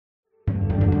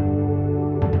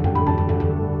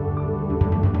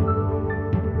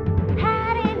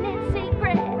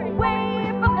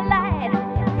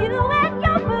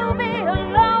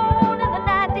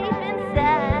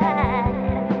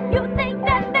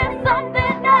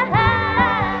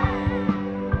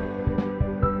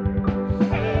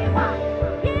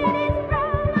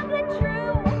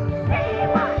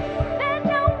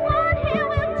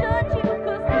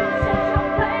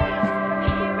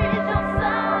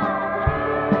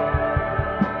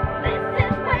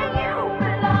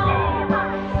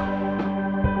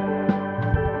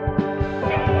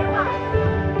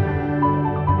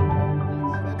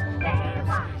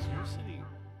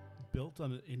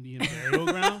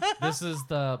This is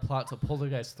the plot to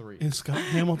Poltergeist 3. Is Scott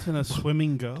Hamilton a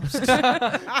swimming ghost?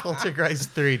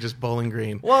 Poltergeist 3, just Bowling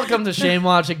Green. Welcome to Shame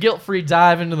Watch, a guilt-free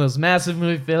dive into those massive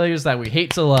movie failures that we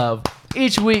hate to love.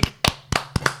 Each week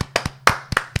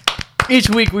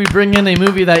we bring in a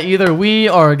movie that either we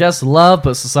or our guests love,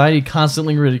 but society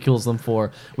constantly ridicules them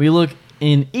for. We look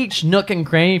in each nook and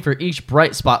cranny for each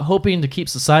bright spot, hoping to keep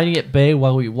society at bay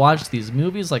while we watch these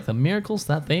movies like the miracles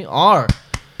that they are.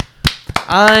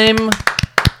 I'm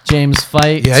James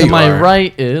Fight. Yeah, to you my are.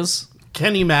 right is...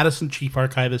 Kenny Madison, Chief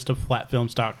Archivist of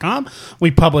flatfilms.com.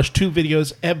 We publish 2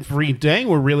 videos every day.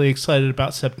 We're really excited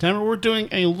about September. We're doing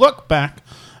a look back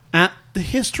at the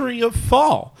history of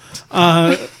fall.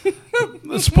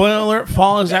 Spoiler alert,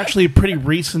 fall is actually a pretty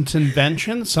recent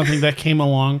invention, something that came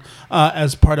along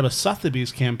as part of a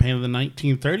Sotheby's campaign of the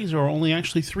 1930s. There were only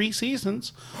actually 3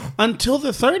 seasons until the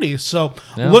 30s. So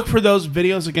look for those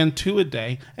videos again, 2 a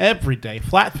day, every day.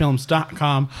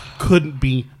 Flatfilms.com. Couldn't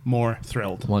be more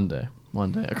thrilled. One day.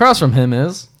 Across from him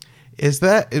is... Is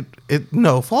that it?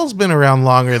 No, fall's been around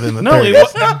longer than the 30s. No, it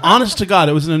was, honest to God,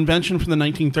 it was an invention from the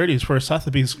 1930s for a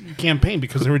Sotheby's campaign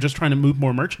because they were just trying to move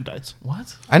more merchandise.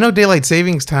 What? I know daylight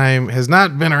savings time has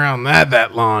not been around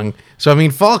that long. So, I mean,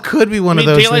 fall could be one of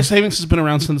those daylight things. savings has been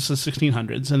around since the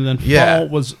 1600s, and then fall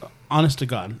was, honest to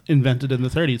God, invented in the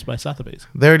 30s by Sotheby's.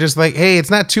 They're just like, hey, it's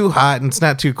not too hot and it's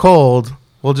not too cold.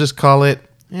 We'll just call it,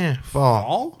 fall.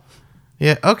 Fall?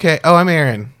 Yeah, okay. Oh, I'm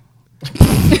Aaron.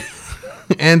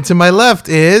 And to my left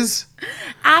is...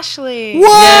 Ashlee. What?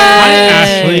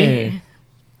 Hi, Ashlee.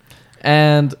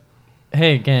 And,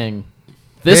 hey, gang.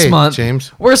 This Hey, month,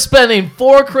 James. we're spending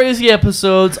 4 crazy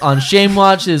episodes on Shame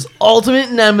Watch's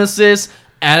ultimate nemesis,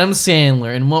 Adam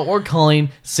Sandler, in what we're calling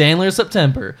Sandler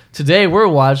September. Today, we're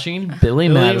watching Billy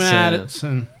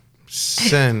Madison.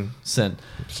 Sin. Sin.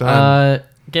 Son.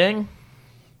 Gang,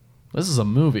 this is a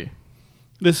movie.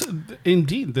 This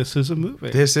is a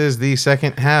movie. This is the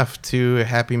second half to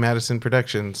Happy Madison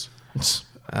Productions.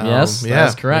 Yes,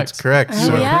 that's correct. That's correct. Oh,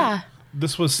 So- yeah.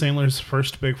 This was Sandler's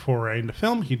first big foray into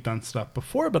film. He'd done stuff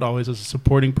before, but always as a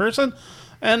supporting person.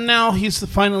 And now he's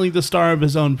finally the star of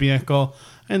his own vehicle,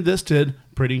 and this did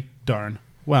pretty darn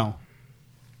well.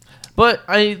 But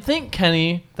I think,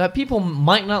 Kenny, that people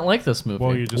might not like this movie.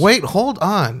 Well, you just Wait, hold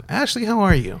on. Ashlee, how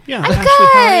are you? yeah. I'm Ashley,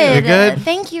 how are you? good. You're good?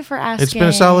 Thank you for asking. It's been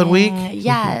a solid week?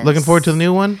 Yes. Looking forward to the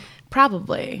new one?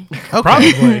 Probably. Okay.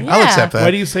 Probably. I'll Yeah. accept that.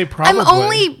 Why do you say probably?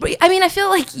 I feel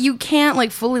like you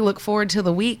can't fully look forward to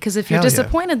the week because if you're Hell yeah.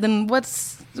 disappointed, then what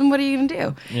are you going to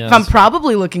do? Yeah, if I'm that's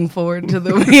probably looking forward to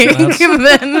the week,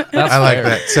 then That's I like fair.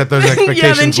 that. Set those yeah, then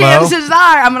expectations low. chances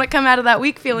are I'm going to come out of that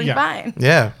week feeling Yeah. fine.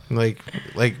 Yeah. Like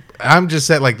I'm just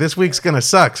set like this week's going to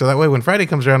suck. So that way when Friday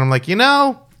comes around, I'm like,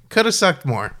 could have sucked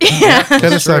more. Yeah. Could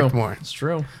have It's true. sucked more. It's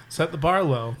true. Set the bar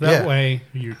low. That Yeah. way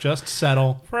you just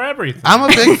settle for everything. I'm a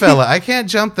big fella. I can't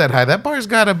jump that high. That bar's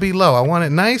got to be low. I want it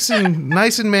nice and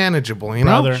manageable, you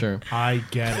know? Brother, Sure. I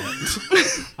get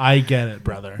it. I get it,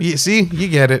 brother. You see? You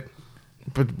get it.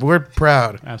 But we're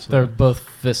proud. They're Absolutely. both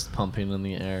fist pumping in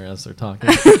the air as they're talking.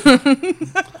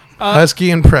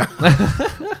 Husky and proud.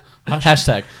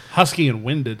 Hashtag. Husky and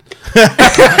winded.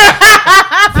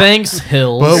 Thanks,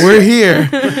 Hills. But we're here.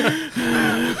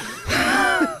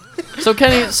 So,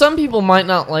 Kenny, some people might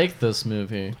not like this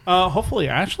movie. Hopefully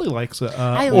Ashley likes it.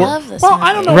 I love this Well, movie.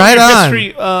 I don't know Right what your on.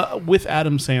 history with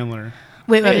Adam Sandler.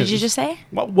 Wait, what is. did you just say?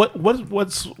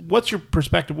 What's your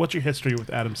perspective? What's your history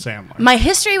with Adam Sandler? My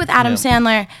history with Adam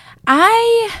Sandler,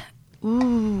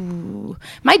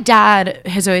 my dad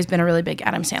has always been a really big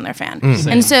Adam Sandler fan.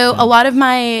 And so a lot of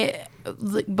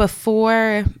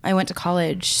before I went to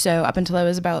college, so up until I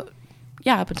was about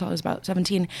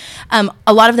 17,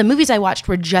 a lot of the movies I watched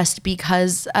were just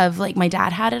because of my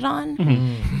dad had it on.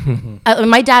 One of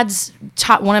my dad's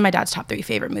top 3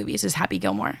 favorite movies is Happy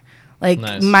Gilmore.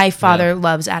 Nice. My father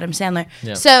loves Adam Sandler.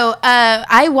 Yeah. So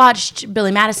I watched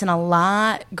Billy Madison a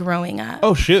lot growing up.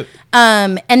 Oh shoot!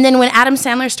 And then when Adam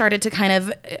Sandler started to kind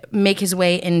of make his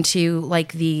way into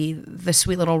the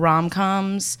sweet little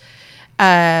rom-coms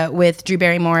with Drew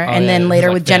Barrymore and then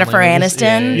later with Jennifer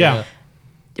Aniston, Yeah.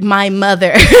 my mother,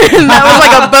 that was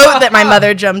like a boat that my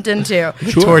mother jumped into.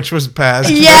 The torch was passed.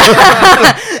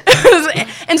 Yeah.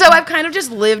 And so I've kind of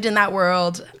just lived in that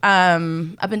world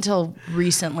up until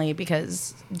recently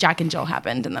because Jack and Jill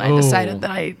happened, and then I decided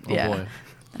that boy.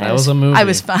 That was a movie. I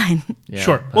was fine. Yeah,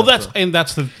 Sure. Well, that's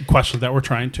the question that we're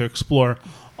trying to explore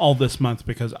all this month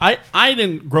because I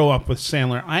didn't grow up with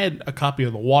Sandler. I had a copy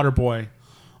of The Waterboy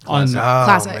on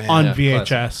Classic. man. on Yeah,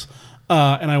 VHS,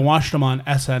 and I watched him on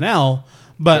SNL.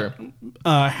 But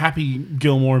Sure. Happy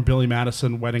Gilmore, Billy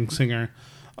Madison, Wedding Singer,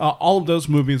 all of those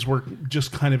movies were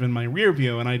just kind of in my rear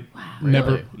view, and I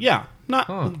never,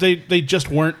 Really? they just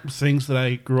weren't things that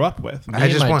I grew up with. Me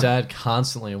and my dad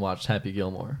constantly watched Happy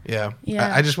Gilmore. Yeah.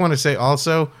 Yeah. I just want to say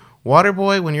also,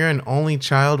 Waterboy, when you're an only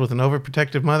child with an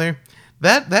overprotective mother,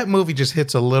 that movie just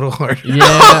hits a little hard.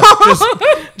 Yeah.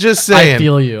 Just saying. I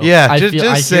feel you. Yeah, I just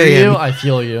hear saying. you. I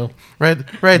feel you. Right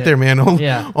there, man.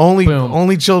 Yeah. Only Boom.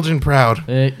 only children proud.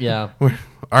 Yeah.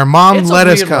 Our mom It's a let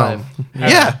us weird come. life.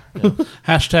 Yeah.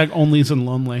 Hashtag onlys and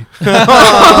lonely.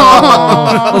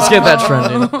 Let's get that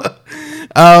trending.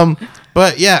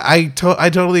 But yeah, I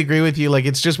totally agree with you. Like,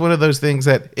 it's just one of those things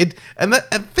I think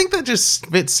that just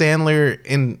fits Sandler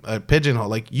in a pigeonhole.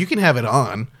 Like, you can have it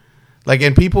on, like,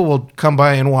 and people will come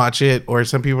by and watch it, or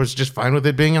some people are just fine with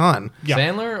it being on. Yeah.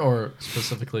 Sandler or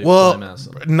specifically Well, Billy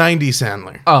Madison? 90s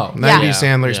Sandler. Oh, 90s yeah.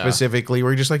 Sandler Yeah. specifically,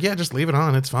 where you're just like, yeah, just leave it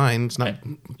on. It's fine. It's not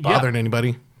bothering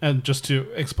anybody. And just to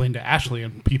explain to Ashlee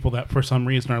and people that for some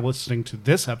reason are listening to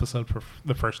this episode for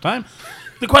the first time,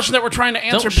 the question that we're trying to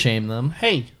answer. Don't shame them.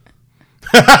 Hey,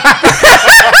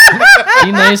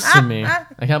 Be nice to me.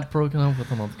 I got broken up with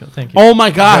a month ago. Thank you. oh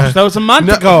my gosh, that was a month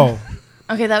ago.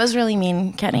 Okay, that was really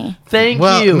mean, Kenny. Thank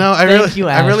Well, you. no, I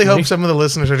really hope Ashley. some of the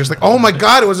listeners are just like, oh my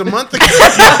God, it was a month ago.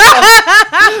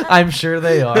 I'm sure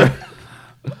they are.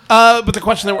 But the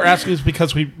question that we're asking is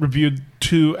because we reviewed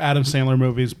 2 Adam Sandler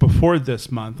movies before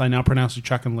this month. I now pronounce you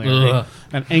Chuck and Larry Ugh.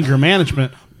 and Anger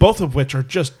Management, both of which are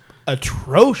just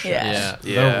atrocious. Yeah,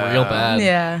 Yeah. they're real bad.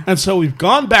 Yeah. And so we've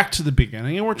gone back to the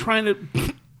beginning and we're trying to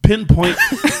pinpoint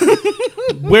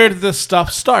where did this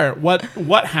stuff start? What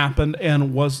happened,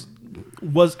 and was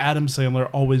Adam Sandler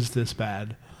always this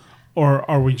bad? Or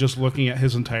are we just looking at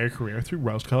his entire career through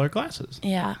rose-colored glasses?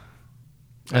 Yeah.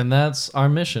 And that's our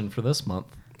mission for this month.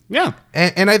 Yeah.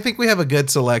 And I think we have a good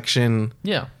selection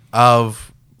Yeah.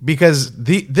 of, because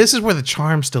this is where the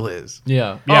charm still is.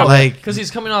 Yeah. Yeah. Like, because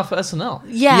he's coming off SNL.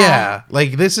 Yeah. yeah,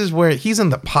 like this is where he's in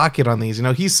the pocket on these. You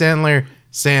know, he's Sandler.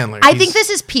 I think this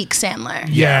is peak Sandler.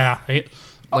 Yeah. Right?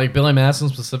 Like Billy Madison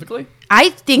specifically? I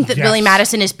think that Yes. Billy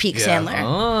Madison is peak Yeah. Sandler.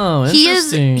 Oh, He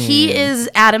interesting. is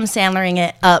Adam Sandlering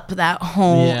it up that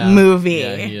whole Yeah. movie.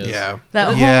 Yeah, he is. Yeah. That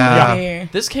whole Yeah. movie.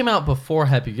 This came out before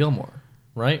Happy Gilmore,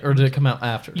 right? Or did it come out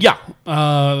after? Yeah.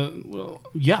 Well,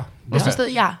 yeah. This Okay. was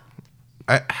the Yeah.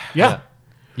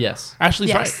 Yes. Ashley's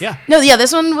yes. right. Yeah. No, yeah,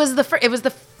 this one was the first. It was the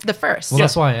first. Well,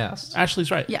 that's why I asked.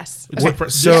 Ashley's right. Yes. It's the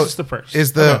first. So This is the first.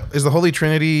 Is the Holy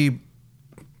Trinity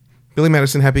Billy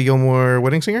Madison, Happy Gilmore,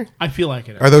 Wedding Singer? I feel like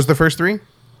it is. Are those the first 3?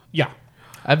 Yeah.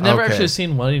 I've never Okay. actually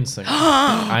seen Wedding Singer.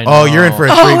 I Oh, you're in for a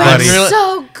treat, Oh, buddy. it's really-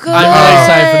 so good. I'm really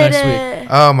excited for next week.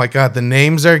 Oh my God, the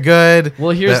names are good.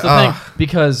 Well, here's the oh. thing,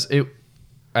 because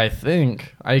I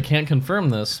think I can't confirm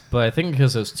this, but I think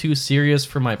because it was too serious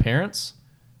for my parents,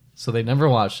 so they never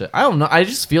watched it. I don't know. I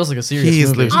just feels like a serious He's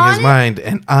movie. losing his mind,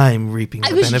 and I'm reaping the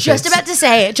I was benefits. just about to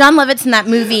say, John Lovitz in that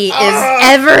movie is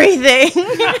everything.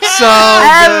 So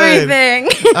good. Everything.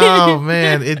 Oh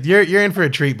man, you're in for a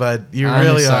treat, bud. You I'm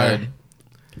really excited. are.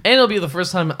 And it'll be the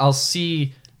first time I'll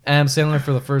see Adam Sandler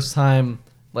for the first time,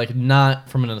 like not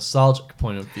from a nostalgic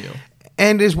point of view.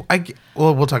 And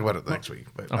we'll talk about it next week.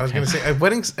 But I was Okay. gonna say,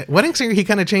 Wedding Singer, he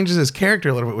kind of changes his character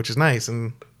a little bit, which is nice.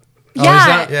 And Oh, is Yeah.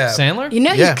 that Yeah. Sandler? You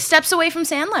know, Yeah. he steps away from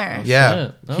Sandler. yeah,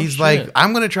 shit. Oh, he's shit. like,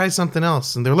 I'm gonna try something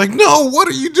else, and they're like, No, what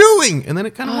are you doing? And then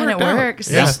it kind of Oh, and worked it out. works.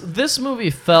 Yeah. This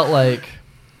movie felt like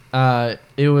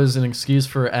it was an excuse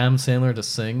for Adam Sandler to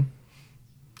sing.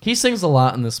 He sings a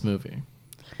lot in this movie,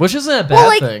 which isn't a bad Well,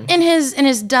 like thing. in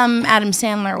his dumb Adam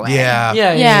Sandler way. Yeah.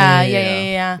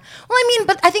 Yeah. Well, I mean,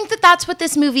 but I think that's what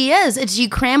this movie is. It's you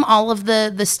cram all of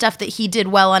the stuff that he did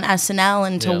well on SNL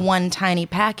into Yeah. one tiny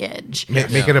package.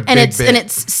 Make it a And big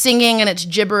it's singing and it's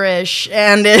gibberish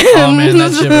and Oh man,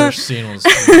 that gibberish scene was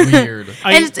weird.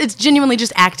 and it's genuinely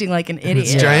just acting like an idiot.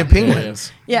 It's giant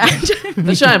penguins. Yeah.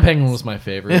 The Giant Penguin was my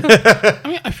favorite. I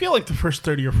mean, I feel like the first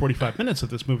 30 or 45 minutes of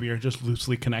this movie are just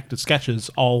loosely connected sketches,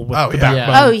 all with Oh, the yeah.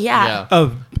 backbone Oh yeah.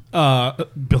 of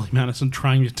Billy Madison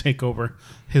trying to take over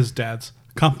his dad's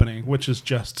company, which is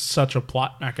just such a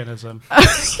plot mechanism.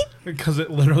 Because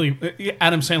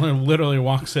Adam Sandler literally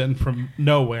walks in from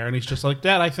nowhere and he's just like,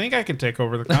 Dad, I think I can take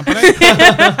over the company.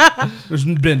 There's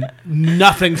been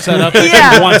nothing set up that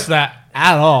Yeah. wants that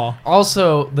at all.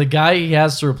 Also, the guy he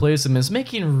has to replace him is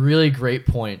making really great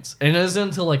points. And it isn't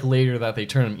until like later that they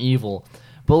turn him evil.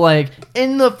 But like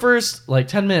in the first like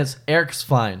 10 minutes, Eric's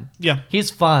fine. Yeah.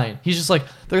 He's fine. He's just like,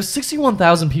 there's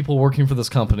 61,000 people working for this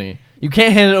company. You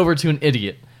can't hand it over to an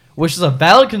idiot, which is a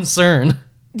valid concern.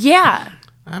 Yeah.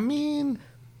 I mean,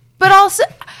 But also,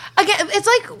 again,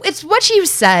 it's what you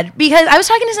said, because I was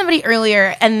talking to somebody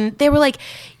earlier and they were like,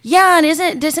 yeah,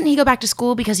 and doesn't he go back to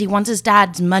school because he wants his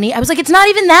dad's money? I was like, it's not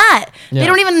even that. Yeah. They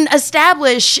don't even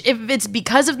establish if it's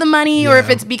because of the money or if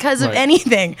it's because of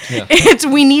anything. Yeah. It's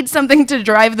we need something to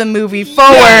drive the movie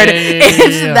forward.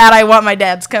 It's that I want my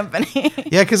dad's company.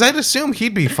 Yeah, because I'd assume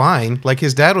he'd be fine. Like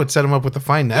his dad would set him up with a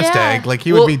fine nest Yeah. egg. Like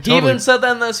he would be He totally. even said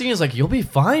that in that scene. He's like, "You'll be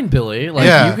fine, Billy. Like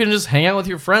Yeah. you can just hang out with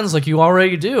your friends like you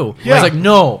already do." Yeah. He's like,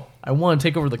 "No, I want to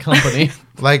take over the company."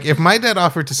 Like if my dad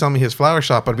offered to sell me his flower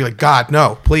shop, I'd be like, God,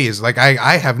 no, please. Like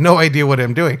I have no idea what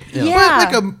I'm doing.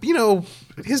 Yeah. But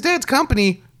like his dad's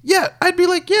company. Yeah, I'd be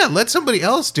like, yeah, let somebody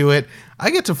else do it. I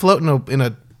get to float in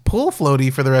a pool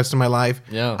floaty for the rest of my life.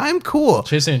 Yeah. I'm cool.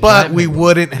 Chasing a but giant we penguin.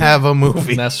 wouldn't have a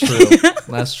movie. That's true.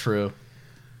 That's true.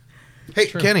 Hey,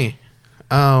 Kenny,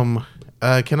 can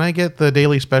I get the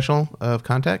daily special of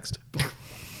context?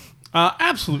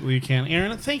 Absolutely, you can,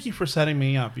 Aaron. Thank you for setting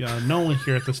me up. No one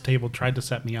here at this table tried to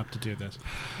set me up to do this.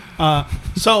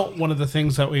 So one of the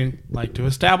things that we like to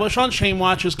establish on Shame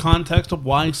Watch is context of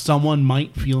why someone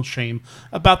might feel shame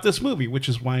about this movie, which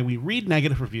is why we read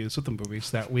negative reviews of the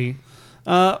movies that we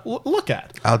look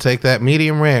at. I'll take that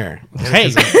medium rare.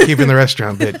 Hey, Keeping the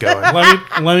restaurant bit going.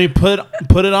 let me put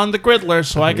it on the griddler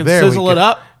so I can There we sizzle go. it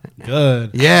up.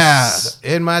 Good. Yeah,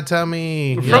 in my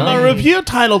tummy. From a review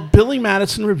titled Billy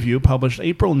Madison Review, published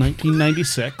April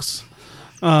 1996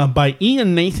 by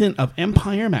Ian Nathan of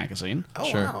Empire Magazine. Oh,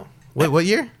 Sure. wow. Wait, what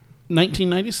year?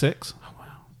 1996. Oh, wow.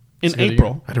 In It's a good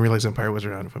April. I didn't realize Empire was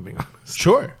around, if I'm being honest.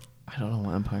 Sure. I don't know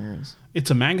what Empire is.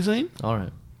 It's a magazine, All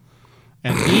right.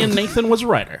 and Ian Nathan was a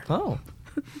writer. Oh,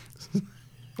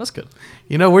 that's good.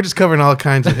 You know, we're just covering all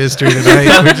kinds of history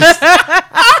tonight. We're just,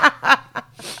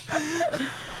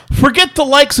 Forget the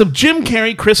likes of Jim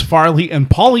Carrey, Chris Farley, and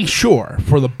Pauly Shore.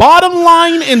 For the bottom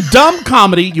line in dumb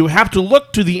comedy, you have to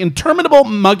look to the interminable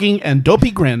mugging and dopey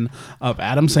grin of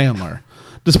Adam Sandler.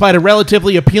 Despite a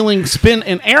relatively appealing spin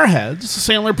in Airheads,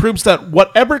 Sandler proves that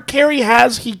whatever Carrey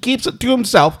has, he keeps it to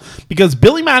himself because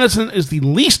Billy Madison is the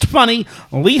least funny,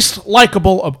 least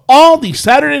likable of all the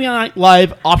Saturday Night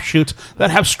Live offshoots that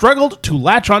have struggled to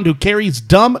latch onto Carrey's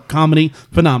dumb comedy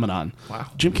phenomenon. Wow.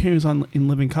 Jim Carrey's on In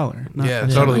Living Color. yeah,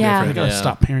 totally Yeah. I different. gotta Yeah.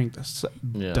 stop pairing this.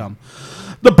 Yeah. Dumb.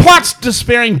 The plot's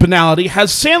despairing banality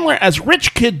has Sandler as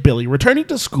rich kid Billy returning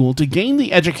to school to gain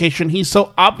the education he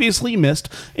so obviously missed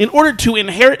in order to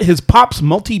inherit his pop's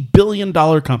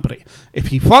multi-billion-dollar company. If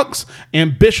he flunks,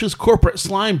 ambitious corporate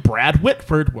slime Brad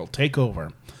Whitford will take over.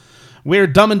 Where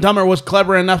Dumb and Dumber was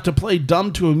clever enough to play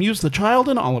dumb to amuse the child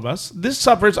in all of us, this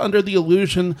suffers under the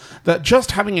illusion that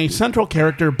just having a central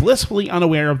character blissfully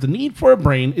unaware of the need for a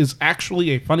brain is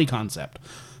actually a funny concept.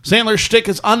 Sandler's shtick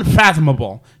is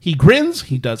unfathomable. He grins,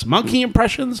 he does monkey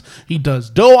impressions, he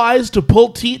does doe eyes to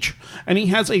pull teeth, and he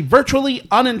has a virtually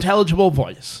unintelligible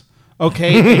voice.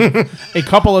 Okay, a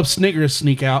couple of sniggers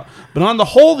sneak out, but on the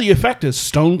whole, the effect is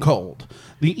stone cold.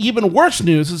 The even worse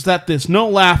news is that this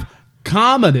no-laugh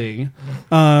comedy,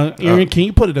 Aaron, can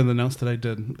you put it in the notes that I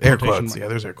did? Air Quotation quotes. mark. Yeah,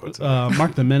 there's air quotes.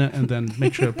 Mark the minute and then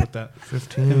make sure to put that.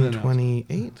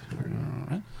 1528.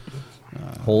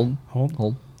 Hold. Hold.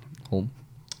 Hold. Hold.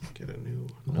 Get a new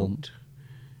Hold.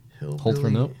 note. Hold for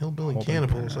note. Hillbilly Hold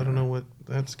Cannibals. I don't know what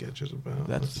that sketch is about.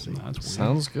 Let's see. That's weird.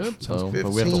 Sounds good. So, but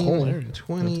we have the whole area.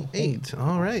 1528.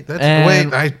 All right. That's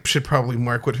And- wait. I should probably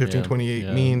mark what 1528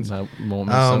 Yeah, means. That won't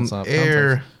make sense out of air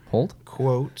context. Hold.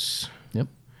 quotes. Yep.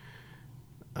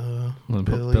 Uh, I'm gonna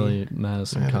put Billy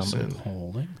Madison comedy.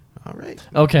 Holding. All right.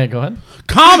 Okay, go ahead.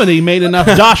 Comedy made enough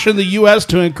dosh in the U.S.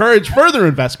 to encourage further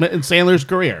investment in Sandler's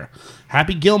career.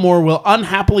 Happy Gilmore will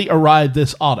unhappily arrive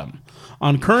this autumn.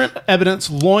 On current evidence,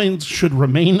 loins should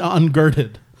remain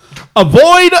ungirded.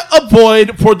 Avoid,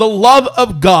 for the love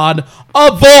of God,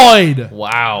 avoid!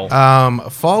 Wow.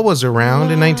 Fall was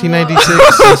around in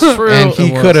 1996, That's true. and he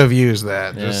It was. could have used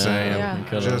that. Just Yeah, saying. Yeah. he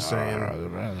could've. Just saying.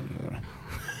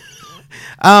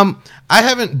 I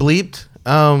haven't bleeped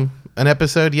an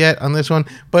episode yet on this one,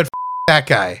 but that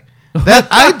guy. That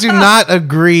I do not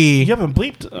agree. You haven't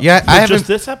bleeped Yeah, for I haven't. just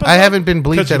this episode? I haven't been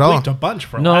bleeped 'Cause you at all. bleeped a bunch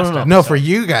for No, last no, no. episode. No, for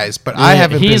you guys, but I Yeah,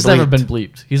 haven't. He's been never bleeped. been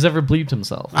bleeped. He's never bleeped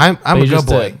himself. I'm But a he good just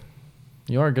boy. did.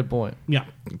 You are a good boy. Yeah.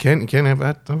 Ken have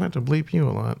I've had to bleep you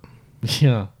a lot.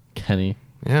 Yeah, Kenny,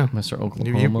 Yeah, Mr.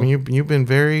 Oklahoma. you've been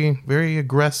very very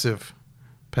aggressive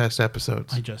past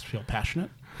episodes. I just feel passionate.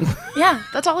 Yeah,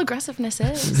 that's all aggressiveness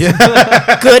is.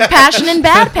 Yeah. Good passion and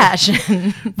bad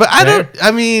passion. But I don't. I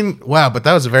mean, wow. But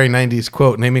that was a very '90s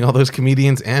quote, naming all those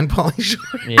comedians and Pauly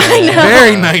Shore. Yeah.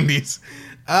 Very '90s.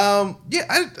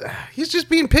 Yeah, he's just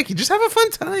being picky. Just have a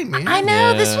fun time, man. I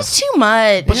know, this Yeah. was too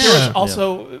much. But Yeah.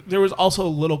 there was also a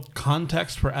little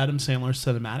context for Adam Sandler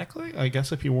cinematically. I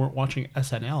guess if you weren't watching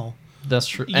SNL, That's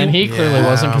true. And he clearly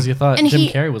wasn't because you thought And Jim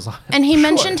he- Carrey was on it. And he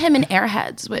mentioned him in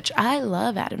Airheads, which I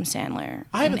love Adam Sandler.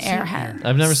 I haven't in seen Airheads.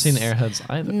 I've never seen Airheads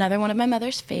either. Another one of my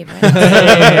mother's favorites.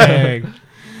 Hey.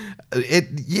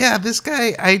 This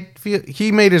guy, I feel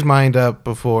he made his mind up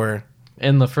before.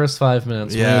 In the first 5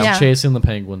 minutes when he Yeah. was Yeah. chasing the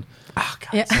penguin. Oh, God,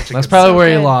 Yeah. such a That's good- probably so where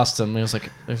he good. lost him. He was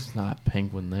like, there's not a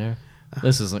penguin there.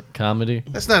 This isn't comedy.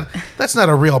 That's not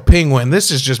a real penguin. This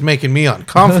is just making me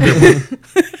uncomfortable.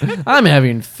 I'm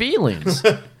having feelings.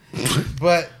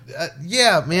 But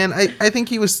man, I think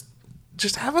he was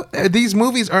just these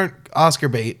movies aren't Oscar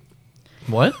bait.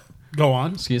 What? Go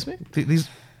on. Excuse me? These.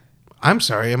 I'm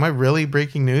sorry. Am I really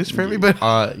breaking news for everybody?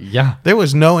 Yeah. There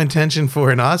was no intention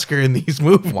for an Oscar in these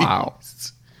movies. Wow.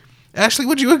 Ashley,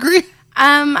 would you agree?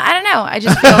 I don't know. I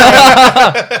just feel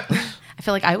like I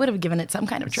feel like I would have given it some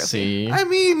kind of trophy. See? I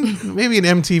mean, maybe an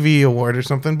MTV award or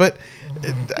something, but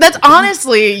That's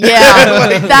honestly,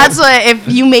 yeah. That's what if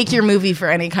you make your movie for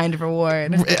any kind of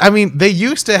award. I mean, they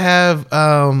used to have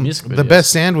Music the videos.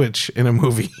 best sandwich in a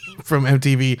movie from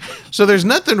MTV. So there's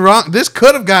nothing wrong. This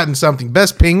could have gotten something.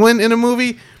 Best penguin in a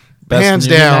movie, Best hands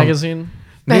nudie down. magazine?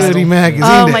 Nudie magazine.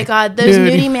 Oh Day. my god, those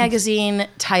nudie magazine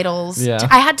titles. Yeah.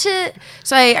 I had to.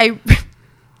 So I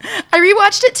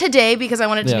rewatched it today because I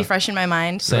wanted it to Yeah. be fresh in my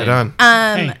mind. Right on.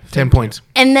 Hey, 10 points.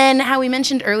 And then how we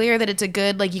mentioned earlier that it's a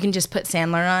good, like you can just put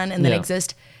Sandler on and then Yeah.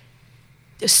 exist.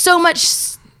 So much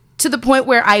to the point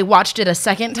where I watched it a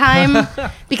second time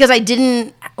because I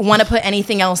didn't want to put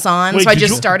anything else on. Wait, So I did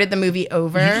just you- started the movie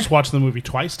over. You just watched the movie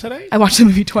twice today? I watched the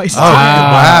movie twice. Oh,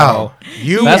 wow.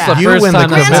 You, That's the you first win the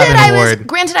time I've Griffin ever-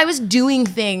 Granted, I was doing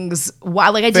things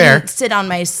while, like, I Fair. didn't sit on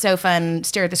my sofa and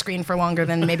stare at the screen for longer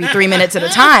than maybe 3 minutes at a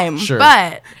time. Sure.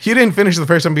 But You didn't finish the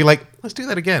first time and be like, let's do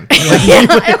that again. yeah,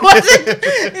 it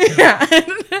wasn't.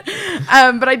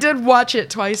 Yeah. But I did watch it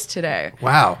twice today.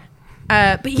 Wow.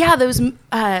 But yeah, those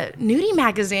nudie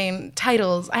magazine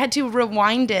titles, I had to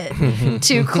rewind it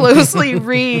to closely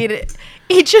read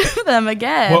each of them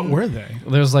again. What were they?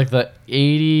 There's like the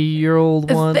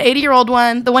 80-year-old It's one. the 80-year-old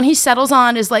one. The one he settles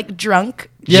on is like drunk.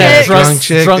 Yeah, chicks. Drunk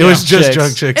chick. drunk It was just chicks.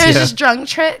 drunk chicks. It was Yeah. just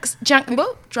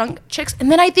drunk chicks.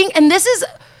 And then I think, and this is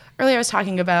earlier I was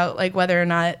talking about like whether or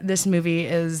not this movie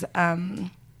is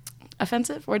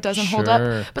offensive or it doesn't hold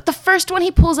Sure. up. But the first one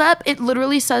he pulls up, it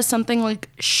literally says something like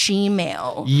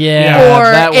she-male. Yeah, Or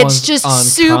that it's one's just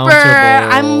super-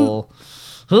 uncomfortable.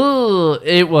 Ooh,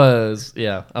 it was.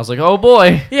 Yeah, I was like, oh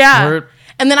boy. Yeah. We're-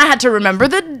 And then I had to remember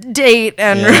the date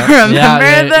and Yeah. remember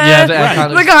Yeah, the, yeah, the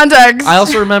context. the context. I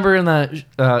also remember in that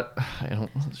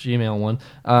Gmail one,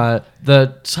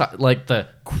 the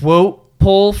quote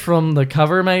pull from the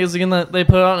cover magazine that they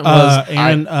put on it was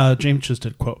And James just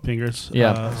did quote fingers.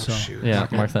 Yeah. So Shoot. yeah,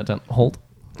 mark that down. Hold.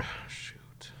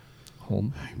 Shoot.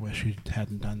 Hold. I wish you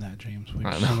hadn't done that, James. We've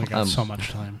I know. only got so much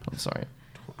time. I'm sorry.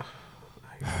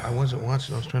 I wasn't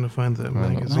watching. I was trying to find the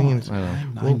magazines. I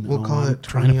know. We'll call it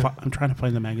I'm trying to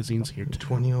find the magazines here too.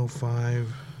 2005.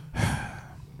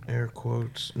 Air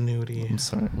quotes nudie. I'm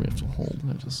sorry. We have to hold.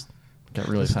 I just got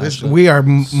really This, passionate. we are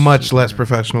much less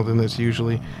professional than this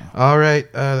usually. All right,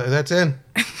 that's in.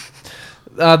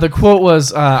 The quote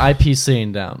was IP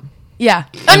sitting down. yeah.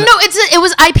 Oh no, it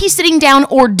was IP sitting down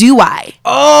or do I?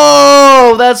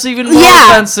 Oh, that's even more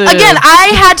offensive. Again,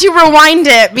 I had to rewind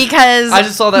it because I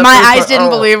just saw that my first eyes part. didn't Oh.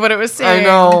 believe what it was saying.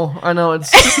 I know.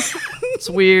 It's it's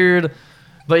weird,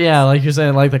 but yeah, like you're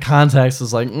saying, like the context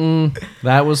is like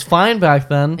that was fine back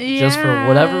then, just for Yeah.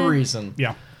 whatever reason.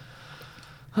 Yeah.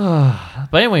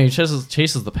 But anyway, he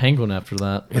chases the penguin after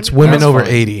that. It's women That's over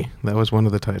funny. 80. That was one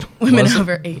of the titles. Women Was it?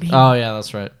 over 80. Oh yeah,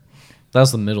 that's right. That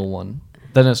was the middle one.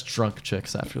 Then it's drunk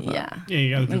chicks after that. yeah. Yeah,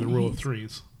 you got to do the rule of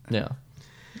threes. Yeah.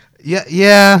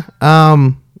 Yeah.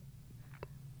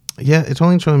 Yeah, it's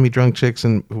only showing me drunk chicks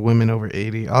and women over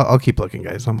 80. I'll keep looking,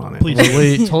 guys. I'm on it. Please. Well,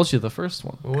 we told you the first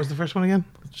one. What was the first one again?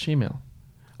 Gmail.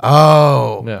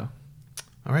 Oh. Yeah.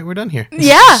 All right, we're done here.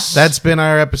 Yeah. That's been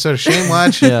our episode of Shame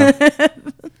Watch. Yeah.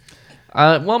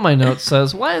 One my note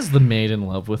says, "Why is the maid in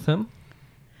love with him?"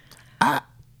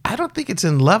 I don't think it's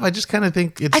in love. I just kind of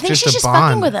think it's I think just she's a just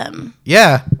bond. fucking with him.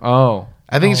 Yeah. Oh.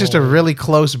 I think it's just a really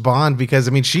close bond because,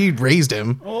 I mean, she raised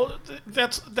him. Well,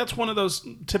 that's one of those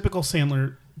typical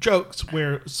Sandler jokes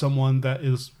where someone that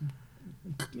is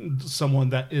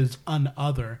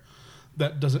unother,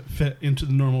 that doesn't fit into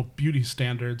the normal beauty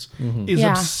standards, is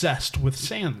Yeah. obsessed with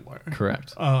Sandler.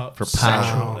 Correct. For power.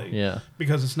 sexually. Yeah.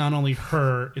 Because it's not only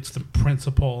her, it's the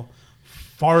principal,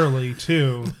 Farley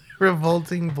too.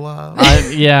 Revolting blob.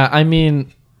 I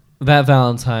mean, that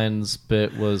Valentine's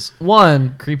bit was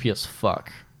one creepy as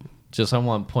fuck. Just I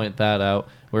want to point that out.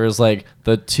 whereas like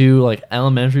the two like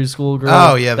elementary school girls.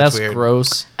 Oh, yeah, that's that's weird.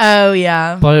 gross. Oh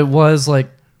yeah. But it was like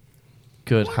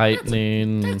good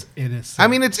heightening. That's innocent. I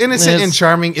mean, it's innocent It's- and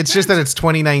charming. It's just that it's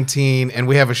 2019 and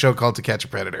we have a show called To Catch a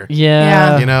Predator.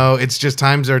 Yeah. You know, it's just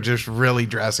times are just really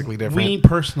drastically different. we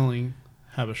personally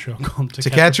have a show called To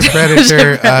Catch a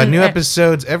Predator, new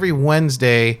episodes every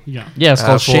Wednesday. Yeah. Yeah, it's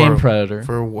called for- Shame Predator.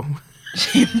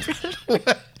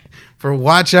 For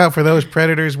watch out for those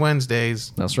predators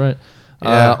Wednesdays. That's right.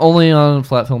 Yeah. Only on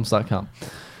flatfilms.com.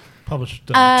 Published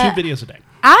 2 videos a day.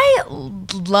 I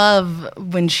love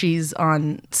when she's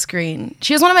on screen.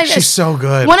 She was one of my. She's so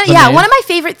good. One of The maid. my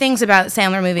favorite things about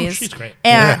Sandler movies. she's great.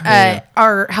 And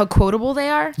are how quotable they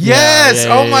are. Yes.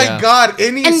 Yeah, Oh my yeah. God.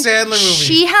 Any And Sandler movie.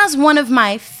 she has one of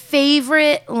my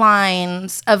favorite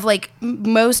lines of like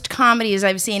most comedies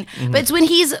I've seen. Mm-hmm. But it's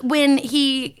when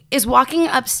he is walking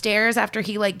upstairs after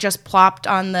he like just plopped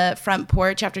on the front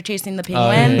porch after chasing the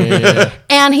penguin. yeah.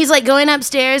 And he's like going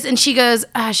upstairs and she goes,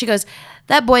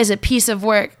 that boy's a piece of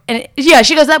work. And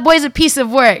she goes, that boy's a piece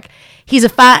of work. He's a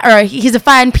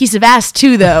fine piece of ass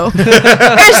too, though, or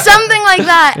something like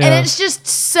that. Yeah. And it's just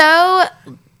so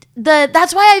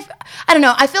that's why I don't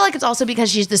know. I feel like it's also because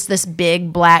she's this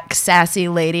big black sassy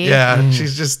lady. Yeah.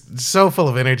 She's just so full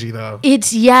of energy, though.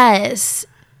 It's yes.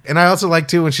 And I also like,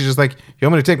 too, when she's just like, you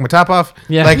want me to take my top off?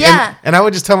 Yeah. Like, Yeah. And I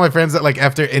would just tell my friends that, like,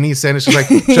 after any sentence, she's like,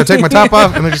 should I take my top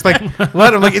off? And they're just like,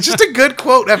 what? I'm like, it's just a good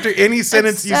quote after any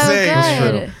sentence you so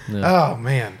say. good. Oh,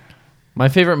 man. My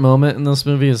favorite moment in this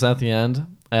movie is at the end,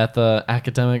 at the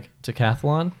academic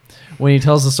decathlon, when he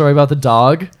tells the story about the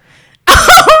dog.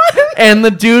 And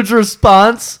the dude's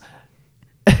response,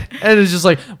 and it's just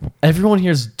like, everyone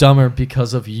here's dumber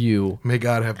because of you. May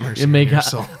God have mercy It on may your God,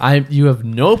 soul. you have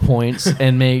no points,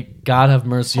 and may God have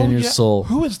mercy on your yeah. soul.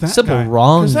 Who is that Simple guy?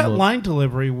 wrong. Because that move. line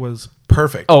delivery was...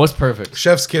 Perfect. Oh, it's perfect.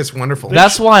 Chef's kiss, wonderful.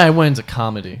 That's why I went into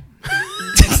comedy.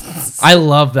 I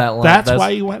love that line. That's why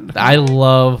you went... I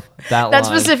love that line. That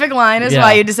specific line is Yeah.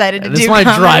 why you decided to This do is my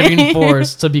comedy. driving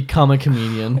force to become a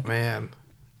comedian. Man.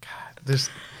 God. There's...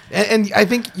 And I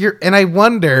think and I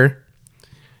wonder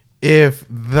if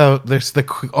there's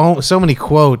so many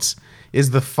quotes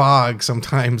is the fog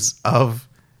sometimes of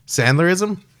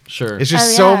Sandlerism. Sure. It's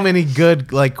just Oh, so yeah. many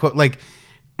good like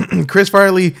Chris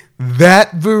Farley,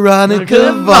 that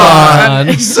Veronica Vaughn.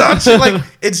 Vaughn. Such like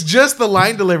it's just the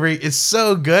line delivery is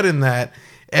so good in that.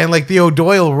 And like the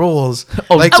O'Doyle rules.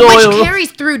 Like Which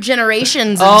carries through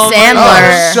generations of Oh my Sandler.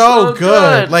 God. so So good.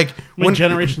 good. Like When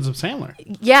generations of Sandler.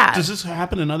 Yeah. Does this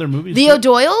happen in other movies? The too?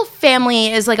 O'Doyle family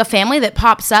is like a family that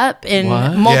pops up in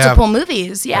What? multiple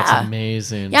movies. Yeah. That's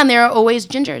amazing. Yeah, and they're always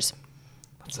gingers.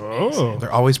 Oh.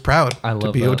 they're always proud I to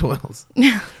love be that. O'Doyle's.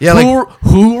 Yeah, like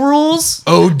Who rules?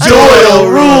 O'Doyle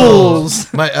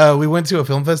rules. We went to a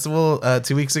film festival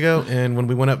 2 weeks ago, and when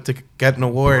we went up to get an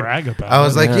award, Brag about I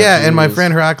was it. like, Yeah, "Yeah." And my geez.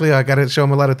 friend Heraclio, I got to show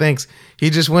him a lot of thanks. He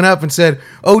just went up and said,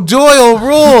 "O'Doyle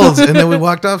rules," and then we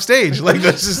walked off stage. Like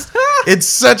that's just, it's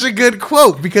such a good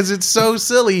quote because it's so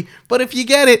silly, but if you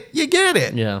get it, you get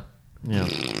it. Yeah. Yeah.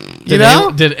 You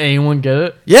know? Did anyone get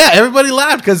it? Yeah, everybody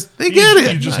laughed because they get You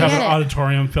it. just I have get an it.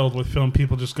 auditorium filled with film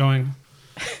people just going,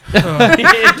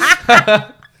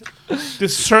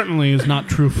 this certainly is not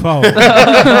true foe.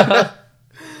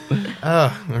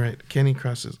 All right. Kenny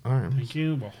crosses arms. Thank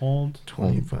you. We'll hold.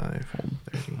 25,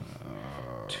 32.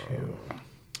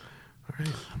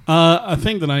 A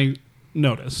thing that I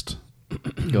noticed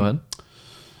Go ahead.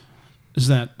 is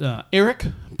that Eric,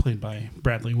 played by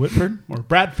Bradley Whitford, or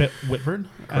Brad Whitford,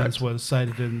 as was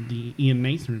cited in the Ian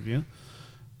Nathan review,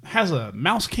 has a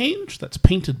mouse cage that's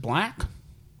painted black.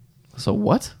 So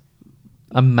what?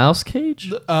 A mouse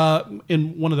cage?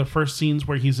 In one of the first scenes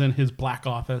where he's in his black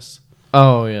office,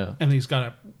 Oh yeah. and he's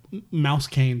got a mouse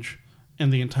cage,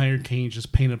 and the entire cage is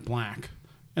painted black,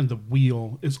 and the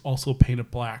wheel is also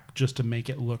painted black just to make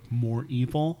it look more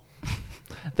evil.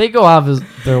 They go out of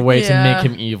their way to Yeah. make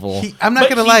him evil. I'm not But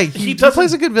gonna he- lie. he He doesn't-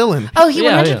 plays a good villain. Oh, he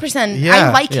Yeah, 100%. yeah.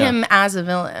 I like Yeah. him as a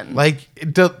villain.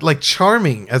 Like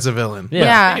charming as a villain. Yeah.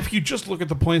 Yeah. If you just look at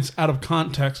the points out of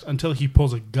context until he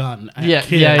pulls a gun at Yeah,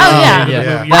 kids. yeah, Oh, yeah. in the Yeah.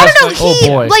 movie. Well, I don't know. That's like, He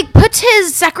oh, boy. like puts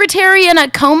his secretary in a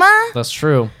coma That's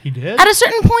true. He did? at a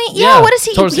certain point. Yeah. Yeah, What is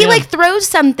he? towards He the like end. throws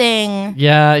something.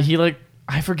 Yeah, he like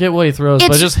I forget what he throws, but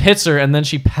it It's- just hits her and then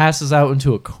she passes out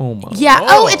into a coma. Yeah.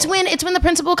 Oh. Oh, it's when the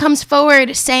principal comes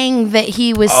forward saying that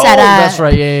he was Oh, set up. that's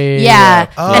right. Yeah. Yeah.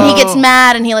 And he Oh. gets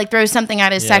mad and he like throws something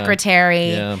at his Yeah. secretary.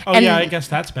 Yeah. Oh, And- yeah, I guess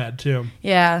that's bad, too.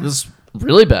 Yeah. This is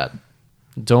really bad.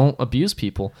 Don't abuse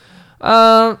people.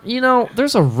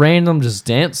 There's a random just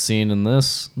dance scene in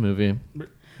this movie.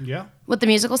 Yeah. With the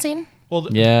musical scene? Well,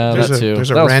 Yeah, There's that a, too.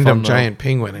 there's a That was random fun, though. giant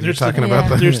penguin, and you're There's the- talking Yeah. about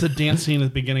the. there's the dance scene at the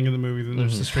beginning of the movie, then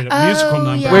there's the straight up Oh, musical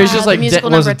number. yeah. Where he's just the like, musical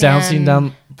was number it at the dancing end.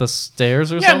 down the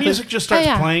stairs or Yeah, something? music just starts Oh,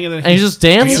 yeah. playing, and then And he just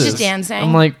dances. He's just dancing.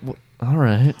 I'm like, all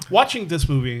right. watching this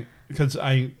movie because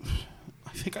I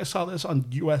think I saw this on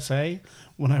USA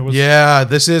when I was Yeah,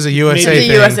 this is a USA Maybe- It's a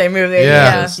thing. USA movie.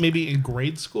 Yeah. Yeah. maybe in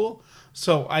grade school.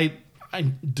 So I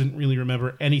didn't really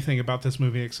remember anything about this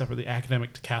movie except for the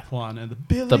academic decathlon and the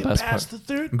Billy The best passed part.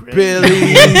 the third grade.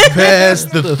 Billy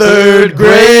passed the third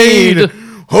grade.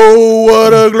 Oh,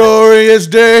 what a glorious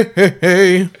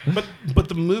day! But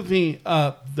the movie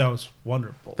that was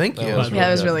wonderful. Thank you. was Yeah,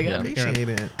 it was really really good. good. Yeah.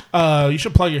 Appreciate it. You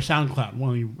should plug your SoundCloud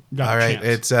when you got All a right,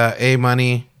 chance. it's A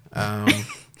Money,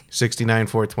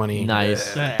 69420.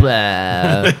 Nice. Yeah.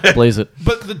 Blah. Blaze it.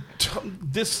 But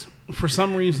this, for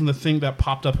some reason, the thing that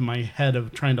popped up in my head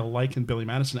of trying to liken Billy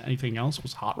Madison to anything else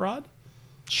was Hot Rod.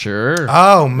 Sure.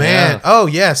 Oh man. Yeah. Oh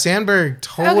yeah. Sandberg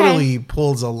totally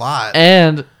pulls a lot.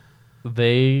 And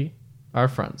they are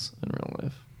friends in real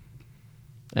life.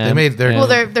 They made their- Well,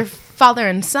 they're father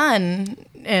and son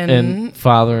and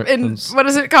father in and what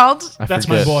is it called? I That's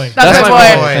forget. my boy. That's my boy.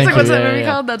 Thank It's like, what's you. that Yeah, movie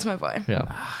yeah. called? That's my boy.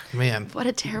 Yeah. Man, What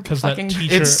a terrible Because that fucking.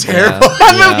 teacher, it's terrible.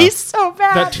 That Yeah. movie's so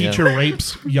bad. that teacher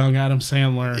rapes young Adam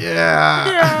Sandler.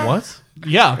 Yeah. What?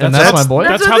 Yeah, And that's my boy?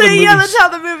 That's how the movie. that's how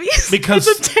the movie is. Because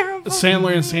it's a terrible.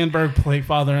 Sandler and Sandberg play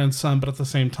father and son, but at the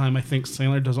same time, I think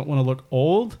Sandler doesn't want to look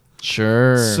old,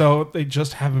 Sure. so they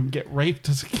just have him get raped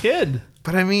as a kid.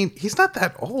 But I mean, he's not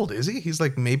that old, is he? He's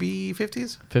like maybe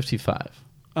 50s. 55.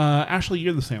 Ashley,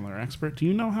 you're the Sandler expert. Do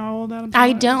you know how old Adam Sandler I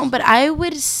is? don't, but I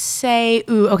would say.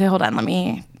 Ooh, okay, hold on. Let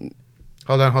me.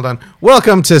 Hold on.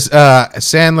 Welcome to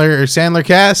Sandler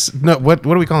Cast. No, what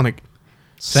are we calling it?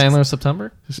 Sandler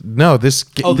September? No, this.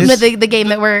 Oh, this The game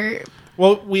that we're.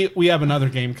 Well, we have another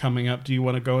game coming up. Do you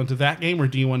want to go into that game, or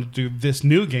do you want to do this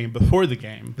new game before the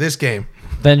game? this game.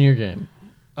 Then your game.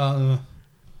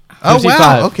 Oh 55.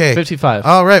 wow. Okay. 55.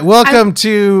 All right. Welcome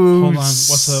to. Hold on.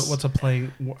 What's a play?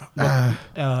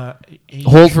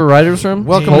 Hold for writer's room?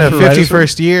 Welcome Hold to for writer's room?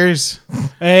 51st Years.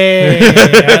 Hey,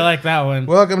 I like that one.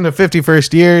 Welcome to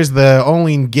 51st Years, the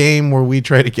only game where we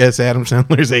try to guess Adam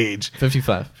Sandler's age.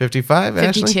 55. 55,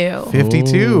 Ashley? 52.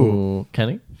 52. Ooh.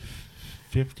 Kenny?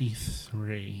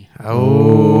 53.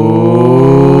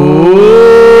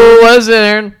 Oh. What is it,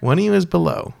 Aaron? One of you is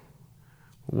below.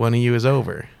 One of you is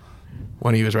over.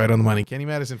 One of you is right on the money. Kenny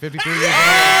Madison, 53 years old.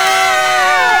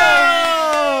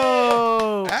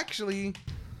 Actually,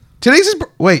 today's his...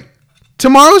 Wait.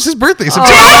 Tomorrow's his birthday. September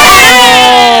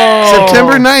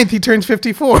 9th, he turns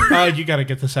 54. You got to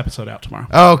get this episode out tomorrow.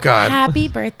 Oh, God. Happy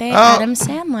birthday, Adam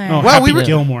Sandler. Oh, Wow, Happy we were-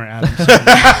 Gilmore Adams.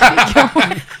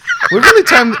 We really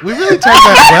timed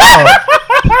that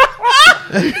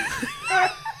well.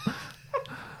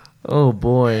 Oh,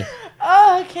 boy.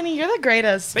 Oh, Kenny, you're the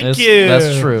greatest. Thank you.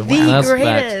 That's true. The That's fact.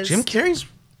 greatest. Jim Carrey's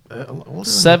older than I thought.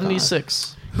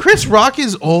 76. Chris Rock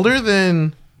is older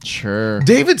than... Sure.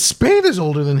 David Spade is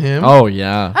older than him. Oh,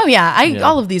 yeah. Oh yeah, Yeah.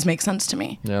 all of these make sense to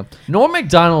me. Yeah. Norm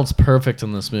MacDonald's perfect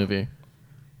in this movie.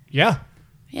 Yeah.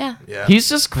 Yeah. Yeah. He's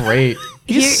just great.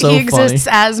 He's so he funny. exists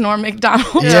as Norm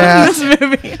Macdonald Yeah. in this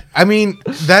movie. I mean,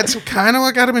 that's kind of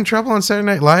what got him in trouble on Saturday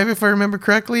Night Live, if I remember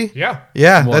correctly. Yeah.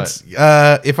 Yeah, What?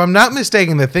 that's if I'm not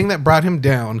mistaken, the thing that brought him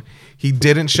down, he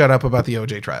didn't shut up about the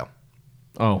OJ trial.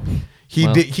 Oh. He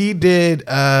Well. did. He did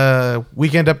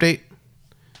Weekend Update,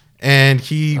 and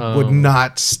he would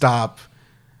not stop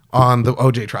on the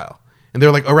OJ trial. And they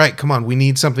were like, "All right, come on, we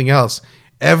need something else."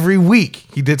 Every week,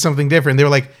 he did something different. They were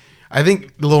like, "I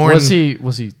think Lauren." Was he?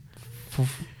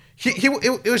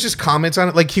 It was just comments on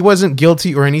it. Like, he wasn't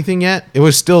guilty or anything yet. It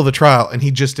was still the trial, and he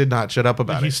just did not shut up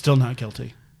about He's it. still not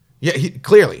guilty. Yeah,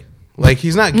 clearly, like,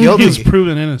 he's not guilty. He's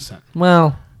proven innocent.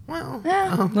 Well. Well,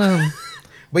 Yeah.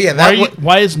 but yeah,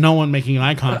 Why is no one making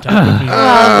eye contact with me?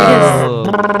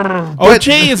 Oh.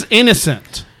 OJ is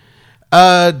innocent.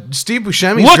 Steve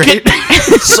Buscemi's Look great.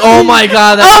 Oh my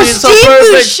God. That Oh, scene's so Steve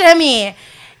perfect. Buscemi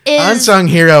is Unsung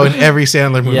hero in every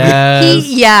Sandler movie. Yes.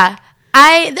 yeah.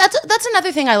 That's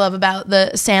another thing I love about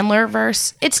the Sandler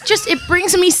verse. It's just it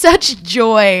brings me such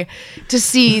joy to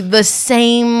see the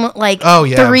same Oh,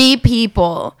 yeah. three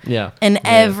people Yeah. in Yeah.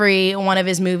 every one of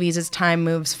his movies as time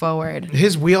moves forward.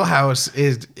 His wheelhouse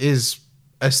is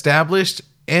established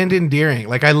and endearing.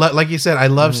 Like like you said, I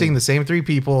love seeing the same three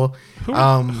people.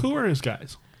 Who are his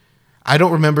guys? I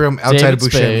don't remember him outside David of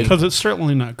Buscemi. Spade. Because it's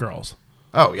certainly not girls.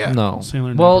 Oh yeah, No.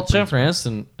 Sandler Well, never Jennifer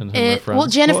Aniston and him are friends. Well,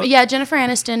 Jennifer Well- Jennifer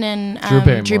Aniston and Drew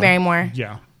Barrymore. Barrymore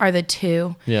Yeah. are the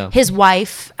two. Yeah. His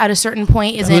wife at a certain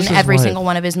point is Who's in his every wife? single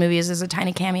one of his movies as a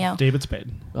tiny cameo. David Spade.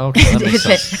 Okay, that makes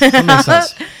sense. That makes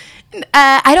sense.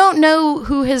 I don't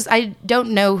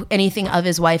know anything of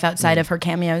his wife outside of her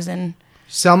cameos in.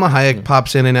 Selma Hayek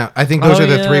pops in and out. I think those are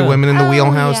the three women in the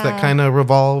wheelhouse that kind of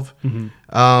revolve.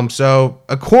 So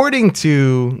according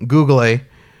to Google,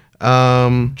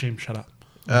 James, shut up.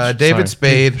 David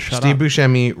Spade, Steve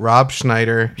Buscemi, Rob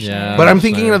Schneider. Yeah, but I'm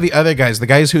thinking of the other guys, the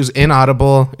guys who's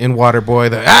inaudible in Waterboy.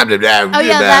 That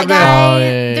guy.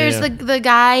 There's the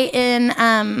guy in.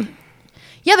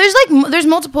 There's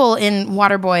multiple in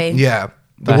Waterboy. Yeah.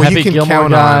 The Happy Gilmore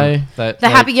guy. The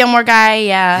Happy Gilmore guy,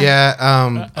 yeah.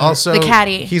 Yeah, also... The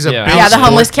caddy. He's a big the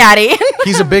homeless caddy.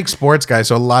 He's a big sports guy,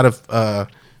 so a lot of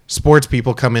sports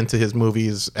people come into his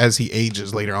movies as he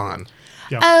ages later on.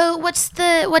 Yeah. Oh,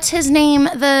 what's his name?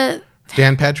 The...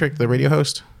 Dan Patrick, the radio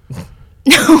host?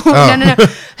 No.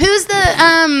 Who's the...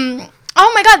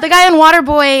 Oh my God, the guy in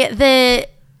Waterboy that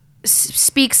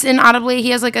speaks inaudibly. He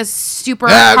has like a super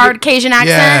hard Cajun accent.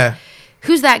 Yeah.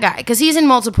 Who's that guy? Because he's in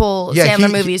multiple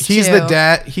Sandler movies he's too.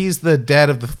 He's the dad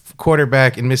of the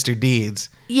quarterback in Mr. Deeds.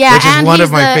 Yeah, which is one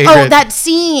of my favorite. Oh, that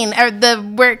scene or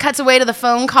where it cuts away to the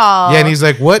phone call. Yeah, and he's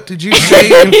like, "What did you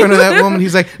say in front of that woman?"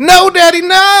 He's like, "No, Daddy,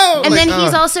 no." And then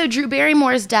he's also Drew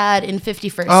Barrymore's dad in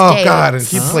 51st Dates. Oh God, and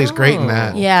he plays great in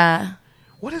that. Yeah.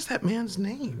 What is that man's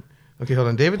name? Okay, hold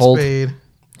on. David Spade.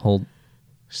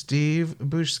 Steve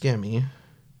Buscemi.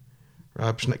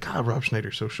 Rob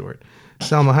Schneider's so short.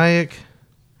 Selma Hayek.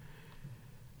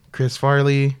 Chris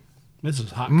Farley. This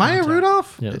is hot. Maya content.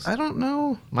 Rudolph? Yes. I don't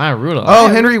know. Maya Rudolph. Oh,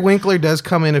 Henry Winkler does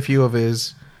come in a few of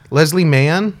his. Leslie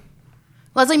Mann.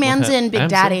 Leslie Mann's in Big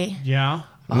Daddy. Yeah.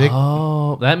 Nick,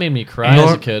 that made me cry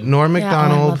as a kid. Norm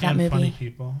Macdonald. I love that movie. Funny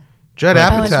people. Judd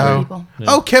Funny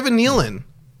Apatow. Kevin Nealon.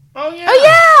 Oh yeah.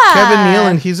 Kevin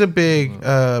Nealon. He's a big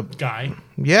guy.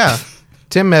 Yeah.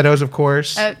 Tim Meadows, of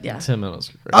course. Yeah. Tim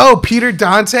Meadows. Oh, Peter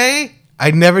Dante. I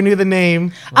never knew the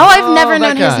name. Oh, I've never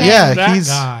known his name. Yeah, that he's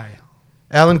guy.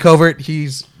 Alan Covert.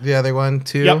 He's the other one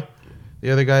too. Yep.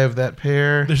 The other guy of that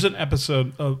pair. There's an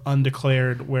episode of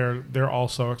Undeclared where they're all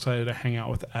so excited to hang out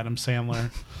with Adam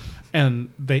Sandler,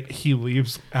 and he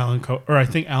leaves I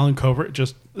think Alan Covert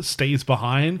just stays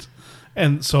behind.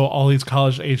 And so all these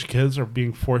college-age kids are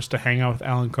being forced to hang out with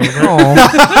Alan Covert.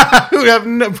 Who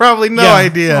have probably no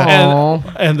idea.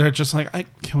 And they're just like,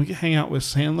 can we hang out with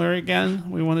Sandler again?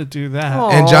 We want to do that.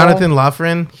 Aww. And Jonathan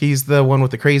Loughran, he's the one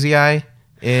with the crazy eye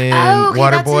in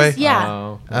Waterboy.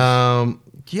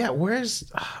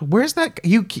 Where's that?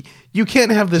 You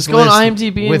can't have this Just go list on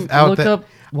IMDb without and look up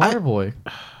Waterboy.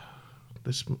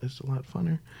 This is a lot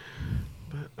funner.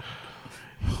 But,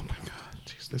 oh my God.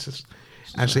 Jeez, this is...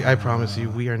 Actually, I promise you,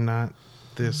 we are not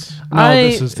this. No,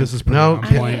 this is pretty on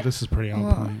point. This is pretty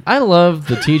on point. I love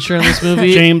the teacher in this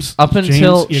movie. James, up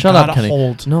until shut up, Kenny.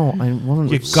 Hold. No, I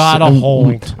want You gotta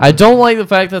hold. I don't like the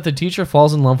fact that the teacher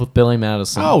falls in love with Billy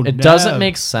Madison. Oh, it doesn't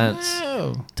make sense.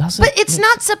 No. Doesn't. But it's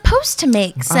not supposed to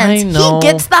make sense. I know. He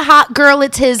gets the hot girl.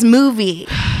 It's his movie.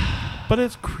 But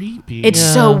it's creepy. It's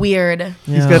so weird.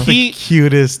 He's got the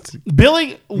cutest.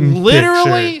 Billy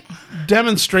literally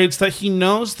demonstrates that he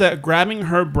knows that grabbing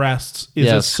her breasts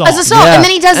is assault. As assault, and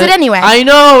then he does it anyway. I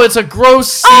know, it's a gross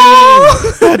scene.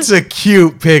 Oh! That's a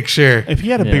cute picture. If he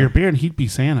had a bigger beard, he'd be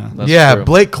Santa. That's true.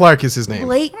 Blake Clark is his name.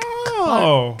 Blake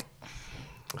Clark.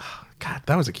 God,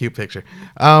 that was a cute picture.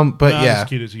 But Not yeah, as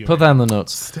cute as you. Put that in the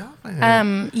notes.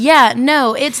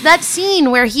 It's that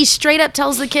scene where he straight up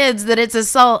tells the kids that it's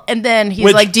assault, and then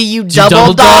he's like, "Do you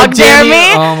double dog dare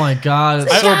me?" Oh my God,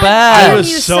 it's so bad.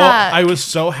 I was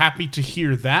so happy to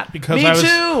hear that because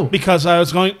I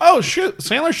was going, oh shoot,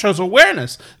 Sandler shows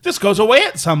awareness. This goes away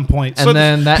at some point. And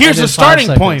then here's the starting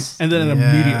point, and then it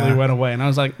immediately went away, and I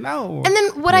was like, no. And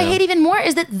then what I hate even more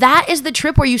is that is the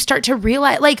trip where you start to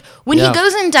realize, like when he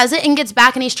goes and does it and gets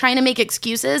back and he's trying to make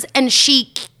excuses, and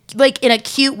she, like in a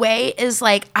cute way, is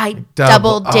like, I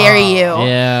double dare you.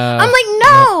 Yeah. I'm like,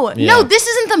 no, this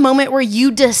isn't the moment where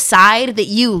you decide that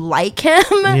you like him.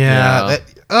 Yeah.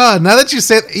 Now that you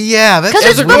said, that's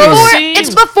because it's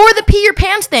before the pee your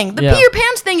pants thing. The pee your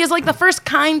pants thing is like the first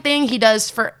kind thing he does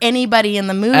for anybody in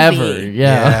the movie ever.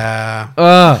 Yeah.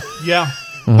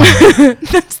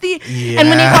 That's and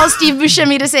when he calls Steve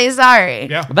Buscemi to say sorry.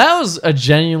 Yeah. That was a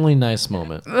genuinely nice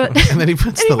moment. And then he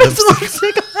puts the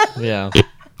lipstick on.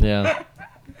 Yeah.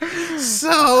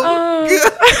 So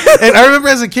good. And I remember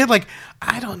as a kid, like,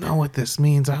 I don't know what this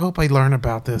means. I hope I learn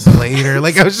about this later.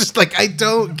 Like, I was just like, I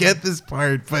don't get this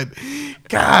part, but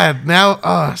God,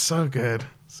 now, so good.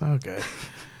 So good.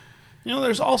 You know,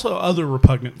 there's also other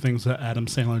repugnant things that Adam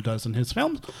Sandler does in his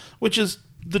films, which is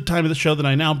the time of the show that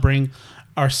I now bring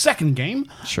our second game.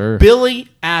 Sure. Billy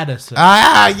Addison.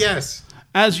 Ah, yes.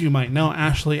 As you might know,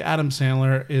 Ashlee, Adam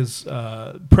Sandler is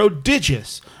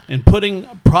prodigious in putting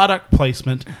product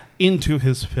placement into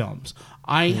his films.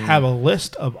 I have a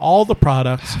list of all the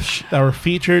products that were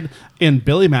featured in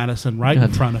Billy Madison right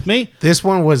in front of me. This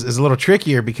one is a little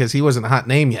trickier because he wasn't a hot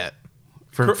name yet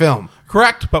for film.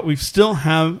 Correct, but we still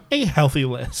have a healthy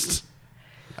list.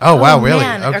 Oh wow, really?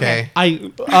 man. Okay.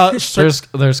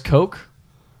 There's Coke.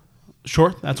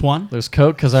 Sure, that's one. There's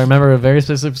Coke because I remember a very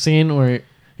specific scene where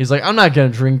he's like, I'm not gonna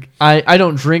drink. I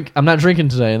don't drink. I'm not drinking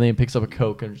today, and then he picks up a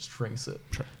Coke and just drinks it.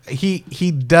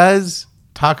 He does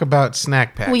talk about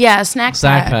snack pack. Well, yeah, snack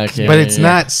pack. Yeah, but it's yeah.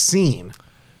 not seen.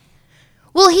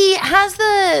 Well, he has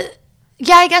the.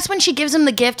 Yeah, I guess when she gives him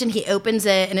the gift and he opens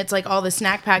it and it's like all the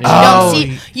snack packs.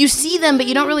 You see them, but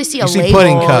you don't really see a label.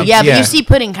 Pudding cups. Yeah, but you see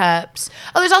pudding cups.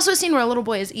 Oh, there's also a scene where a little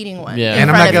boy is eating one. Yeah. And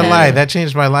I'm not gonna lie, that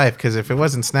changed my life because if it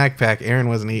wasn't snack pack, Aaron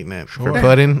wasn't eating it. For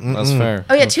pudding, That's fair.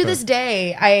 Oh yeah, That's to fair. this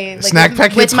day, I like, Snack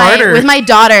pack hits my harder. with my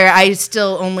daughter. I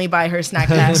still only buy her snack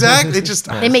pack. Exactly. Just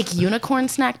They make unicorn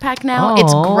snack pack now. Aw.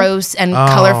 It's gross and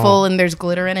colorful, and there's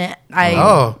glitter in it.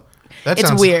 that It's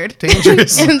sounds weird.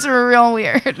 dangerous. It's real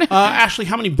weird. Ashlee,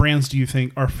 how many brands do you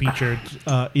think are featured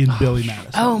in Billy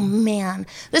Madison? Oh man,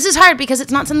 this is hard because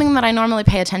it's not something that I normally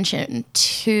pay attention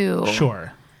to.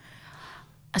 Sure.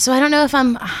 So I don't know if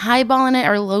I'm highballing it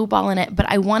or lowballing it, but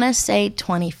I want to say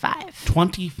 25.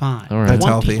 25. All right. That's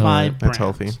healthy. 25 That's brands.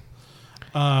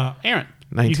 healthy. Aaron,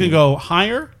 19. you can go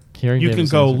higher. Here You gave can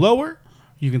us go answer. lower.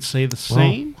 You can say the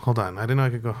same. Hold on. I didn't know I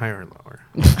could go higher or lower.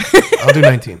 I'll do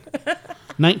 19.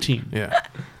 19. Yeah.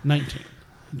 19.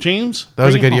 James? That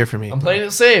was a bring it good year home. for me. I'm playing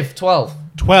it safe. 12.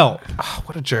 12. Oh,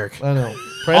 what a jerk. I know.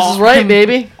 Price is right,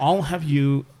 baby. I'll have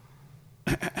you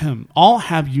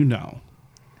know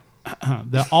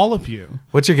that all of you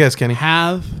What's your guess, Kenny?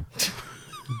 have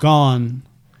gone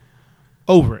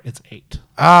over its 8.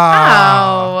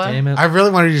 Oh. Damn it. I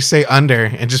really wanted you to say under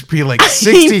and just be like No,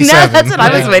 67. that's what I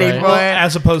was Yeah, waiting right. for. Well,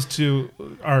 as opposed to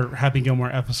our Happy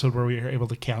Gilmore episode where we were able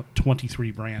to count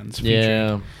 23 brands featured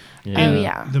Yeah. in Yeah. Oh,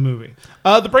 yeah. the movie.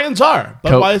 The brands are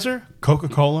Budweiser,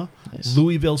 Coca-Cola,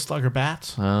 Louisville Slugger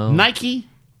Bats, Oh. Nike,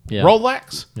 Yeah.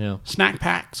 Rolex, Yeah. Snack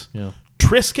Packs, Yeah.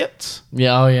 Triscuits,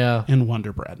 Yeah. Oh, yeah. and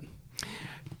Wonder Bread.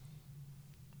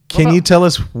 Can you tell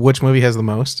us which movie has the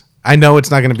most? I know it's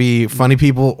not going to be Funny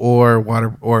People or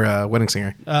Wedding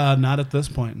Singer. Not at this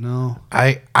point, no.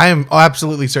 I am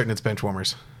absolutely certain it's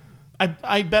Benchwarmers.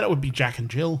 I bet it would be Jack and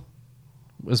Jill.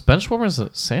 Was Benchwarmers a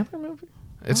Sandler movie?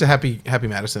 It's a Happy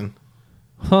Madison.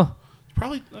 Huh.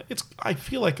 Probably, I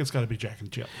feel like it's got to be Jack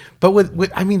and Jill. But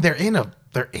with I mean they're in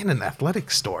an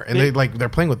athletic store and they're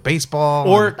playing with baseball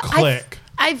Or and- Click.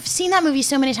 I've seen that movie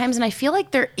so many times, and I feel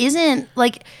like there isn't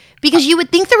like because you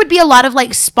would think there would be a lot of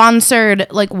like sponsored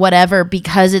like whatever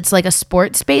because it's like a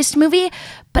sports based movie,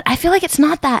 but I feel like it's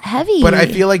not that heavy. But I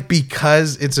feel like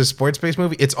because it's a sports-based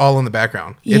movie, it's all in the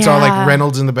background. It's all Yeah. like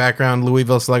Reynolds in the background,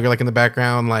 Louisville Slugger like in the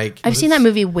background, like I've seen that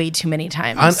movie way too many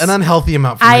times. an unhealthy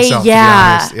amount for myself. To be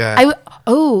honest. Yeah.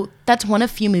 That's one of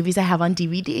few movies I have on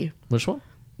DVD. Which one?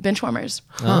 Benchwarmers.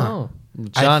 Oh.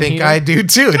 I John think Heaton? I do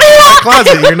too. It's in my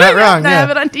closet. You're not wrong. I Yeah. have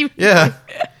it on DVD.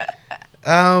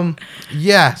 Yeah.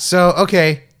 Yeah. So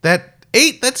okay, that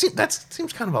 8 that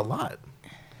seems kind of a lot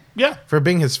Yeah. for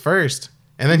being his first,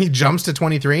 and then he jumps to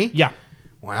 23. Yeah.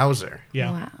 Wowzer.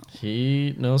 Yeah. Wow.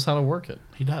 He knows how to work it.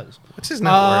 He does. What's his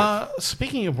net worth?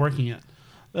 Speaking of working it,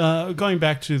 going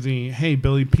back to the, hey,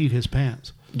 Billy peed his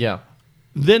pants. Yeah.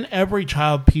 Then every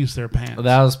child pees their pants.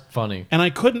 That was funny. And I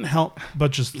couldn't help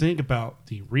but just think about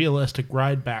the realistic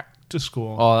ride back to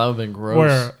school Oh, that would have been gross.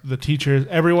 where the teachers,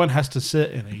 everyone has to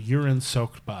sit in a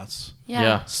urine-soaked bus,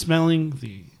 Yeah. smelling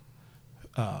the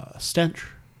stench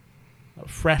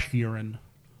of fresh urine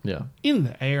Yeah. in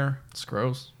the air. It's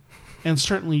gross. And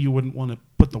certainly you wouldn't want to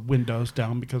put the windows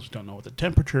down because we don't know what the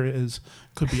temperature is.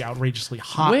 Could be outrageously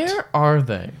hot. Where are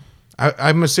they?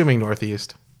 I'm assuming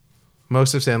Northeast.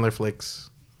 Most of Sandler flicks.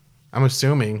 I'm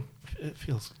assuming. It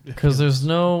feels... Because there's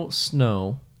no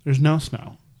snow. There's no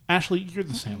snow. Ashlee, you're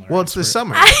the Sandler. Well, it's the expert.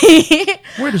 summer.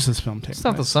 Where does this film take It's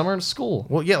not the place? summer in school.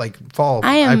 Well, yeah, like fall.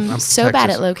 I am I'm so from bad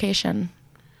Texas. at location.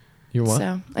 You're what?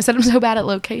 So I said I'm so bad at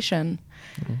location.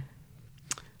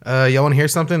 Y'all want to hear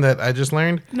something that I just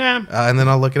learned? Nah. And then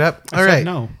I'll look it up. I All said right.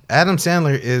 no. Adam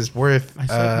Sandler is worth I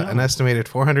said no. an estimated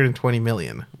 $420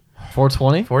 million.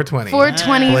 420? 420.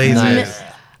 420. Blazes. Nice.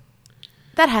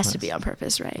 That has to be on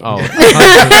purpose, right? Oh,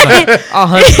 100%.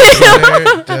 100%.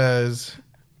 Where does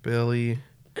Billy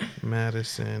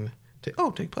Madison take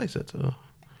place?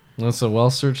 That's a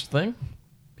well-searched thing?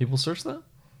 People search that?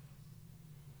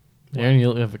 Aaron,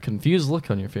 you have a confused look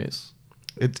on your face.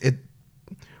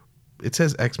 It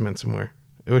says X-Men somewhere.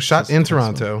 It was shot in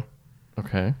Toronto.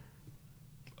 Okay.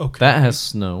 Okay. That has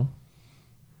snow.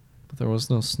 But there was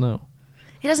no snow.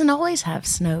 He doesn't always have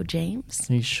snow, James.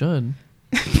 He should.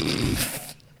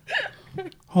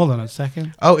 Hold on a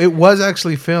second. Oh, it was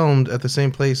actually filmed at the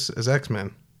same place as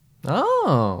X-Men.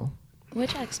 Oh.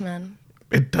 Which X-Men?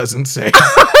 It doesn't say.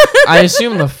 I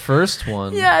assume the first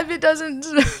one. Yeah, if it doesn't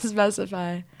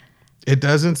specify. It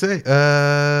doesn't say. They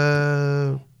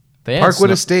had Parkwood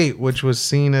snow. Estate, which was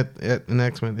seen at an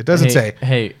X-Men. It doesn't say.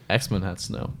 Hey, X-Men had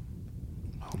snow.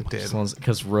 It did.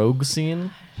 Because Rogue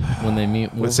scene when they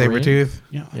meet With Wolverine. Sabretooth.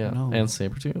 Yeah. Yeah, No. and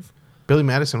Sabretooth. Billy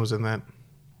Madison was in that.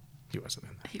 He wasn't in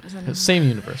that. He was in Same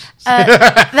universe.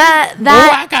 that. Oh,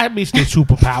 I got Mr.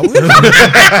 Superpowers.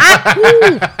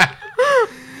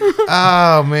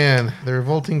 Oh, man. The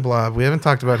Revolting Blob. We haven't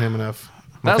talked about him enough.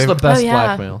 That was the best Oh, yeah.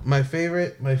 blackmail. My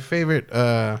favorite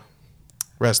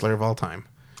wrestler of all time.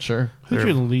 Sure. Who's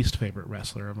your least favorite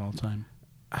wrestler of all time?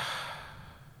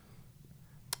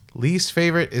 Least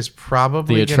favorite is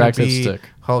probably The going to attractive be stick.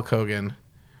 Hulk Hogan.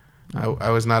 I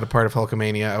was not a part of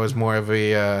Hulkamania. I was more of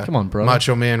a Come on, brother.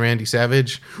 Macho Man Randy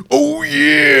Savage. Oh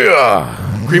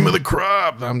yeah, cream of the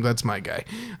crop. That's my guy.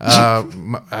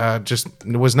 Just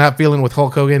was not feeling with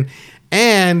Hulk Hogan,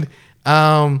 and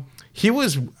he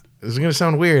was. This is gonna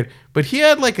sound weird, but he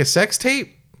had like a sex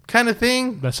tape kind of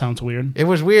thing. That sounds weird. It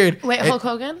was weird. Wait, Hulk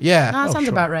Hogan? Yeah. No, that sounds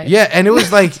sure. about right. Yeah, and it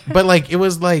was like,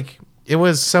 it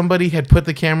was somebody had put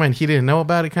the camera and he didn't know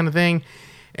about it kind of thing.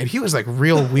 And he was like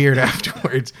real weird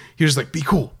afterwards. He was like, be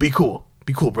cool,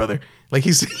 brother. Like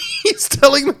he's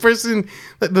telling the person,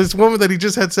 this woman that he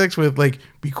just had sex with, like,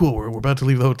 be cool, we're about to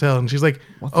leave the hotel. And she's like,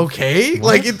 okay.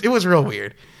 Like it was real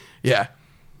weird. Yeah.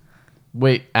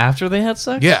 Wait, after they had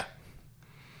sex? Yeah.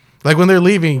 Like when they're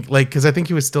leaving, like, because I think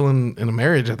he was still in a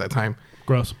marriage at that time.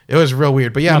 Gross. It was real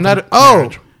weird. But yeah, I'm Not not. the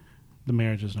marriage. The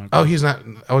marriage is not gross. Oh, he's not.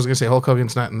 I was going to say Hulk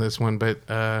Hogan's not in this one, but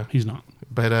He's not.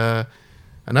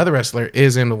 Another wrestler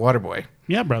is in the Waterboy.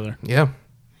 Yeah, brother. Yeah.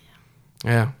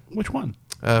 Yeah. Which one?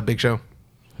 Big Show.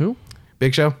 Who?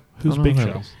 Big Show. Who's I don't Big know who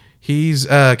Show? that is. He's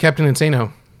Captain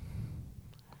Insano.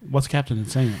 What's Captain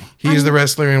Insane? He's the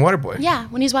wrestler in Waterboy. Yeah,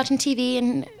 when he's watching TV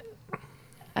and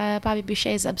Bobby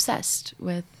Boucher's obsessed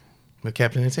with With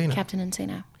Captain Insano. Captain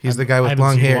Insano. He's the guy I with haven't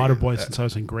long seen hair. Waterboy since I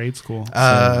was in grade school.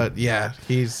 Yeah.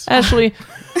 He's. Ashlee,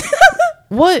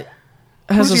 what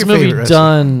has Who's this your movie favorite wrestler?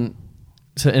 done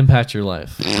to impact your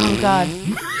life? Oh God,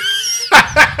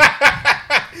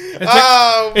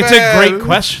 It's a great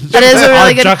question. that is a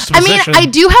really good. I mean, juxtaposition.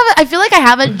 I feel like I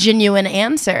have a genuine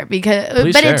answer because,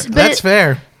 Please but share. it's but That's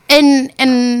fair.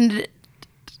 and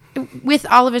with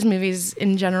all of his movies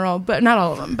in general, but not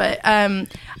all of them. But I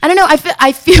don't know.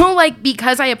 I feel like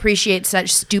because I appreciate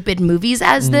such stupid movies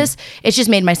as this, it's just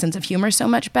made my sense of humor so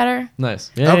much better. Nice.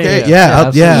 Yeah, Okay,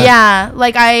 absolutely. yeah.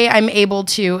 Like I'm able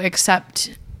to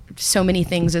accept so many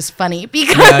things as funny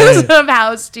because of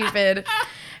how stupid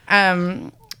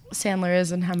Sandler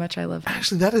is and how much I love him.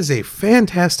 Actually, that is a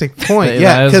fantastic point. That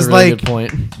Yeah, is because a really like, good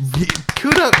point.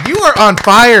 kudos, you are on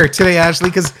fire today, Ashley.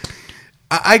 Because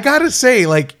I gotta say,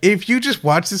 like, if you just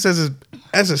watch this as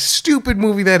a stupid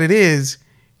movie that it is,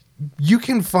 you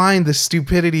can find the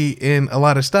stupidity in a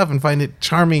lot of stuff and find it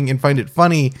charming and find it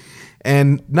funny,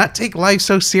 and not take life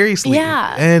so seriously.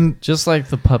 Yeah. And Just like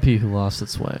the puppy who lost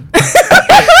its way.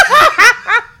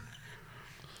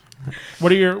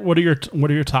 What are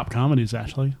your top comedies,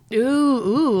 Ashley?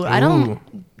 Ooh,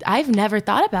 I've never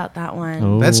thought about that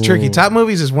one. that's tricky. Top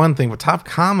movies is one thing, but top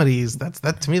comedies, that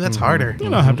to me, that's harder. You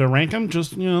don't have to rank them.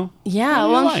 Just Yeah, what do you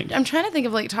well, like? I'm trying to think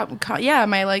of like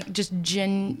my like just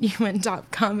genuine top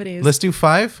comedies. Let's do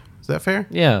 5. Is that fair?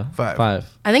 Yeah. Five.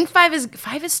 I think five is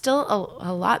still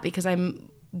a lot because I'm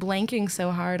blanking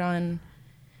so hard on.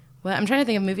 Well, I'm trying to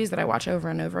think of movies that I watch over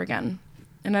and over again,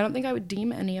 and I don't think I would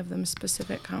deem any of them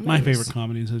specific comedies. my favorite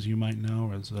comedies, as you might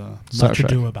know, is Star Much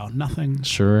Trek. Ado About Nothing,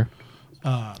 Sure.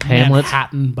 Hamlet, Hamlet.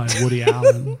 Manhattan by Woody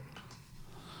Allen.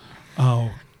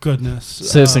 Oh goodness,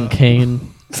 Citizen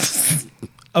Kane.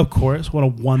 Of course, what a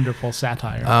wonderful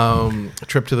satire. A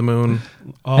Trip to the Moon.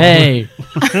 Oh, Hey.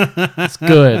 It's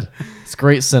good. It's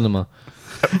great cinema.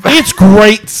 it's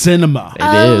great cinema.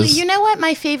 It is. You know what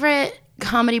my favorite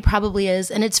comedy probably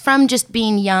is, and it's from just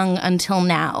being young until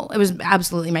now. It was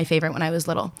absolutely my favorite when I was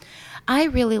little. I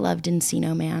really loved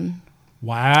Encino Man.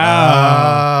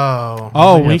 Wow. Oh.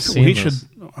 Oh, think I've seen this.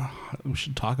 we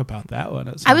should talk about that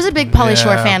one. I was a big Pauly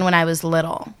Shore Yeah. fan when I was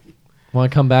little. Want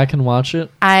to come back and watch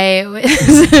it? I was.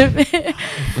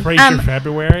 Frasier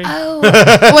February.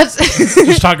 What's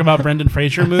Just talk about Brendan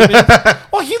Fraser movies.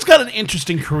 Well, he's got an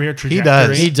interesting career trajectory.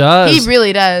 does. He does. he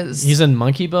really does. He's in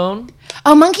Monkey Bone.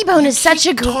 Oh, Monkey Bone is such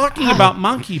a talking about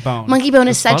Monkey Bone. Monkey Bone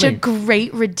is such funny. a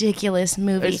great, ridiculous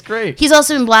movie. It's great. He's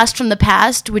also in Blast from the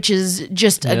Past, which is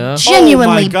just Yeah. a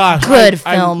genuinely oh my gosh. good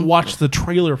I film. watched the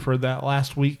trailer for that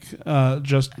last week,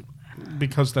 just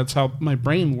because that's how my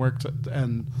brain worked,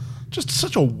 and just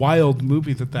such a wild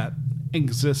movie that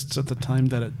exists at the time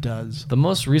that it does. The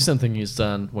most recent thing he's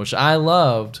done, which I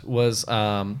loved, was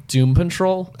Doom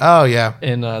Patrol Oh yeah.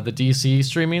 in the DC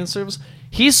streaming service.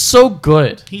 He's so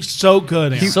good. He's so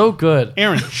good. Aaron. He's so good.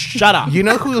 Aaron, shut up. You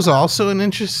know who was also an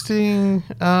interesting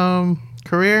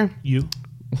career? You.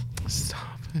 Stop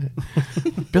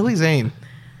it. Billy Zane.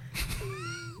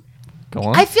 Go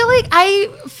on. I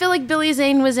feel like Billy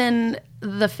Zane was in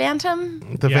The Phantom,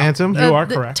 The Yeah. Phantom. You are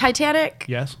the correct. Titanic.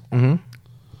 Yes. Mm-hmm.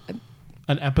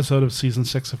 An episode of season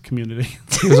 6 of Community,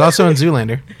 He was also in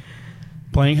Zoolander,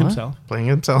 playing himself. playing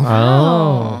himself.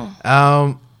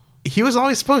 Oh. He was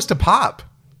always supposed to pop.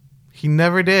 He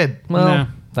never did. Well, Nah.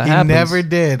 that he happens. never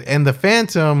did. And The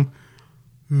Phantom,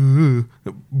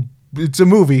 it's a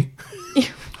movie.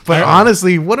 But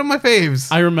honestly, one of my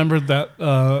faves. I remember that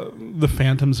the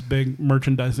Phantom's big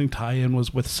merchandising tie-in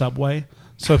was with Subway.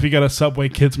 So if you got a Subway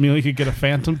kids meal, you could get a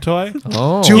Phantom toy.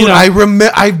 Oh. Dude, You know-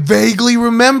 I vaguely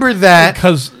remember that.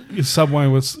 Because Subway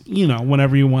was,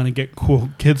 whenever you want to get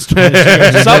cool kids toys, you go to You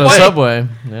go to Subway. Subway.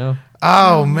 Yeah.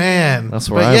 Oh man, That's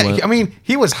where but I yeah, went. I mean,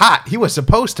 he was hot. He was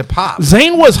supposed to pop.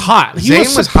 Zane was hot. He Zane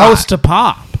was was supposed hot. to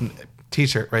pop.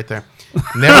 T-shirt right there.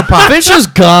 Never pop. Fincher's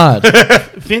God.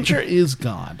 Fincher is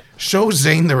God, Show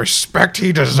Zane the respect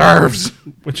he deserves.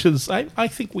 which is, I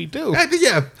think we do. Yeah,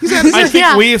 he's had I think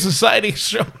Yeah. we as a society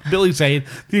show Billy Zane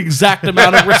the exact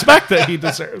amount of respect that he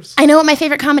deserves. I know what my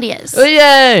favorite comedy is. Oh,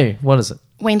 yay. What is it?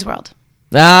 Wayne's World.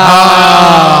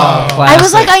 Ah. I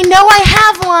was like, classic. I know I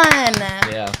have one.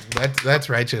 Yeah. that's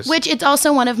righteous. Which it's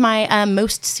also one of my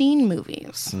most seen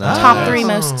movies. Top 3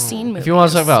 most seen movies. If you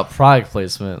want to talk about product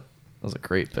placement, that was a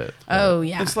great bit. Oh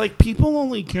yeah. It's like people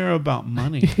only care about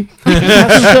money.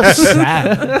 That's just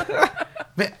sad.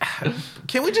 Man,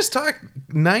 can we just talk?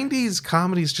 90s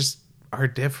comedies just are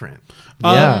different.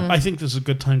 Yeah. I think this is a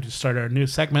good time to start our new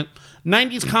segment.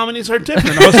 90s comedies are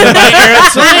different. Hosted by Aaron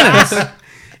Salinas.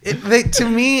 To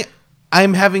me,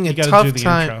 I'm having a gotta tough do the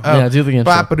time. intro. Yeah, do the intro.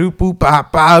 Bop-a-doop-boop,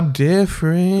 bop-bop,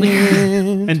 different.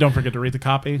 And don't forget to read the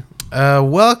copy.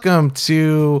 Welcome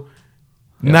to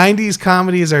 90s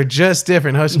comedies are just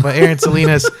different, hosted by Aaron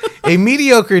Salinas, a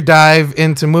mediocre dive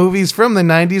into movies from the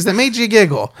 90s that made you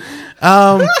giggle.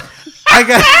 I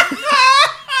got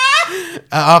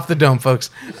off the dome,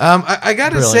 folks. I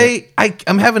gotta Brilliant. say,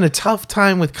 I'm having a tough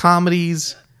time with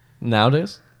comedies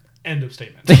Nowadays? End of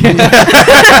statement. from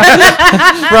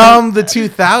the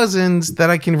 2000s that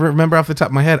I can remember off the top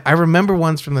of my head. I remember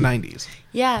ones from the 90s.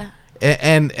 Yeah.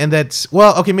 And that's,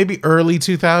 well, okay, maybe early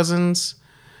 2000s.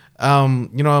 I'm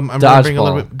remembering a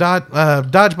little bit.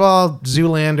 Dodgeball,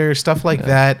 Zoolander, stuff like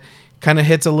that kind of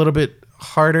hits a little bit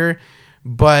harder.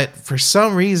 But for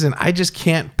some reason, I just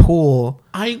can't pull.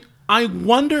 I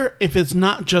wonder if it's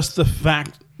not just the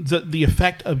fact that the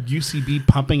effect of UCB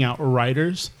pumping out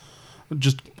writers,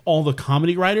 just all the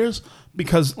comedy writers,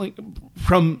 because like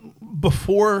from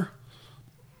before,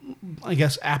 I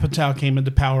guess Apatow came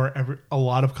into power, a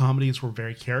lot of comedies were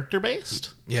very character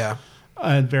based. Yeah.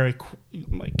 And very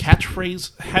like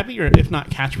catchphrase heavy, or if not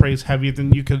catchphrase heavy,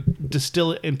 then you could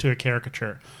distill it into a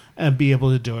caricature and be able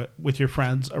to do it with your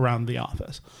friends around the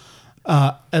office.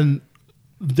 And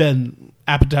then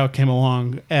Apatow came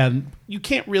along, and you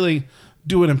can't really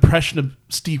do an impression of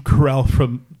Steve Carell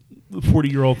from the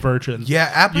 40-Year-Old Virgin.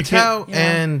 Yeah, You can't- Apatow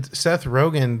and Seth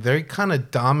Rogen, they kind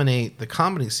of dominate the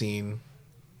comedy scene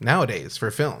nowadays for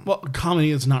film. Well,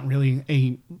 comedy is not really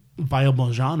a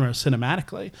viable genre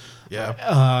cinematically. Yeah.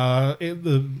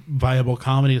 The viable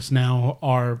comedies now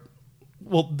are,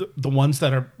 well, the ones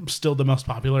that are still the most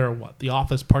popular are what? The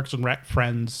Office, Parks and Rec,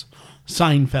 Friends,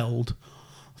 Seinfeld,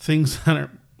 things that are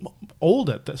old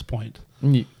at this point.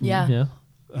 Yeah.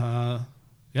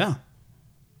 Yeah.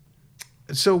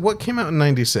 So what came out in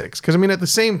 96? Because, I mean, at the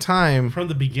same time... From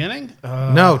the beginning?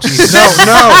 No, geez,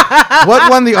 no. What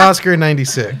won the Oscar in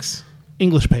 96?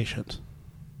 English Patient.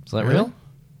 Is that real?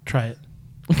 Try it.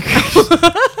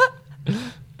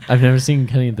 I've never seen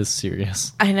Kenny this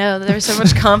serious. I know. There's so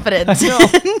much confidence.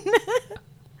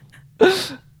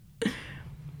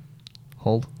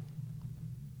 Hold.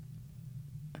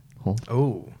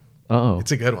 Oh, Uh-oh.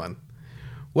 it's a good one.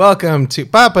 Welcome to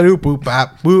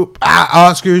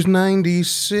Oscars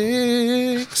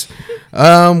 96,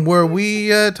 where we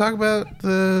talk about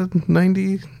the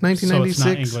 1996. So it's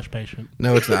not English Patient.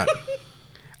 No, it's not.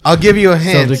 I'll give you a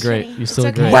Still hint. did great. You still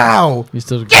did okay. great. Wow. You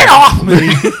still did Get great. off me.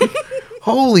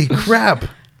 Holy crap.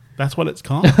 That's what it's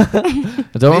called. I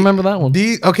don't remember that one.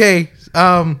 Okay.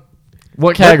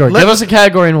 What category? Give us a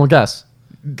category and we'll guess.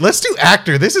 Let's do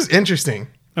actor. This is interesting.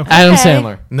 Adam Okay.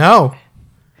 Sandler. No.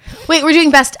 Wait, we're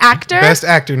doing Best Actor? Best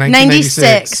actor,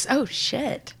 1996. 96. Oh,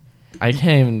 shit. I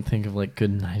can't even think of like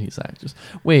good 90s actors.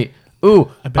 Wait. Ooh.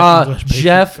 I bet English patient-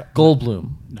 Jeff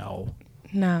Goldblum. No.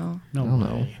 No. No don't way.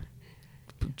 know.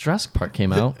 Jurassic Park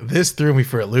came out. This threw me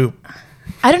for a loop.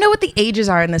 I don't know what the ages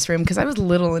are in this room because I was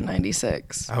little in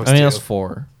 96. I was I mean, two. that's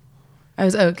 4. I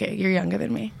was okay. You're younger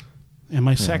than me. And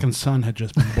my second son had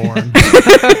just been born.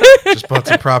 Just bought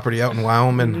some property out in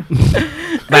Wyoming.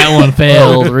 That one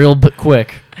failed real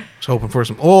quick. Was hoping for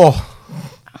some. Oh,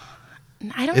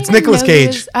 I don't It's even Nicolas know Cage.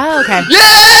 who is- Oh, okay.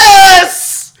 Yes!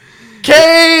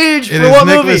 Cage! it For is what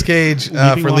Nicolas movie? Cage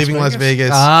Leaving for Las Leaving Las Vegas?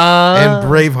 Vegas. Ah. And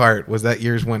Braveheart was that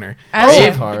year's winner. Oh,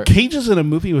 Braveheart. Cage is in a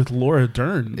movie with Laura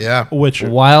Dern. Yeah. Which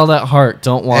Wild at Heart.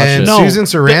 Don't watch And it. no, Susan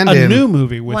Sarandon. a new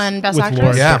movie with, Won Best with Actress?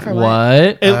 Laura Yeah. Dern. For What?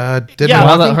 It- Didn't yeah, watch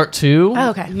Wild I at think- Heart 2? Oh,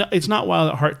 okay. No, it's not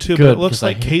Wild at Heart 2, but Good, it looks because I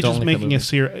like Cage don't is like making that a movie.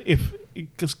 series.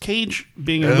 Because Cage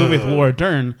being in a movie with Laura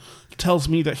Dern tells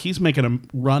me that he's making a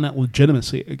run at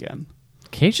legitimacy again.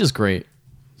 Cage is great.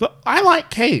 So I like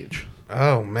Cage.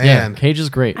 Oh, Yeah, man. Cage is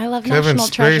great. I love Kevin National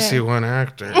Spacey Treasure. won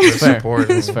actor. That's fair.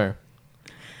 important. It's fair.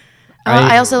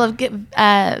 I also love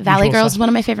Valley Usual Girls, one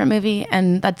of my favorite movie,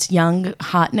 and that's young,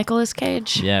 hot Nicolas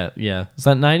Cage. Yeah, yeah. Is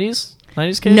that 90s?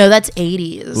 90s Cage? No, that's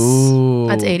 80s. Ooh.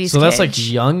 That's 80s So that's like Cage.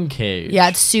 young Cage. Yeah,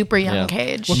 it's super young Yeah.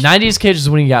 Cage. 90s Cage is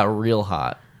when he got real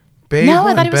hot. Babe No, I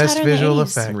won thought he was Best hotter in the Visual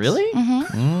 80s. Effects. Really?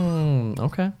 Mm-hmm.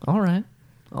 Okay. All right.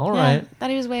 All Yeah, right. thought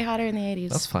he was way hotter in the 80s.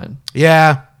 That's fine.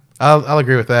 Yeah, I'll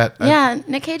agree with that. Yeah,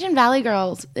 Nick Cage and Valley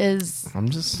Girls is... I'm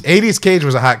just. 80s Cage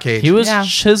was a hot Cage. He was Yeah.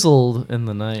 chiseled in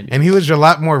the 90s. and he was a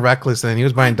lot more reckless than he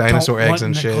was buying dinosaur Don't eggs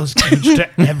want and Nicolas shit. Cage to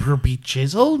ever be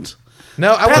chiseled.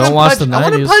 No, I Don't want watch pudgy. the I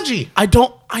want a 90s. pudgy.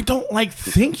 I don't like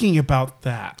thinking about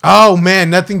that. Oh man,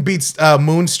 nothing beats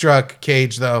Moonstruck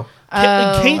Cage though.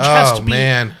 Cage has Oh, to be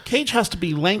man. Cage has to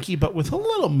be lanky, but with a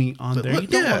little meat on there. You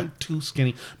don't yeah. want him too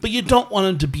skinny, but you don't want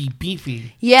him to be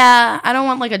beefy. Yeah, I don't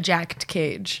want like a jacked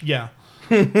Cage. Yeah,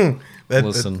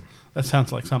 Listen. that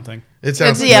sounds like something. It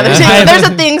sounds. Yeah, there's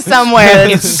a thing somewhere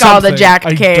that's called a Something. jacked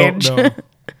I Cage. don't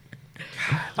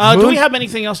know. Do we have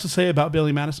anything else to say about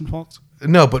Billy Madison, folks?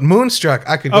 No, but Moonstruck,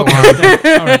 I could go Okay.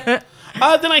 on. All right.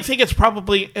 Then I think it's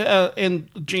probably, and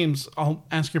James, I'll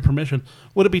ask your permission.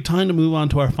 Would it be time to move on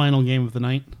to our final game of the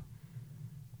night?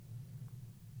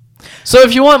 So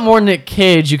if you want more Nick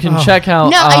Cage, you can check out.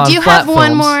 No, I do have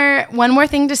Flat one more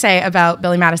thing to say about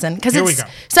Billy Madison because Here we it's go.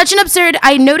 such an absurd.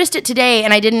 I noticed it today,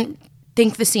 and I didn't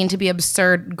think the scene to be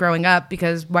absurd growing up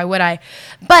because why would I?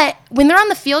 But when they're on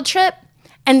the field trip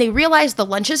and they realize the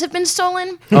lunches have been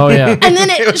stolen, Oh yeah. and then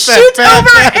it was shoots that over,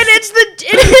 and it's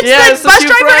Yeah, the it's the bus two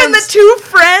driver and friends. the two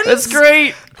friends. That's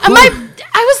great. I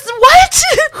was what?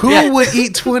 Who would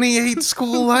eat 28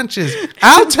 school lunches?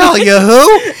 I'll tell you who.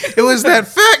 It was that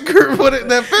fat gorilla.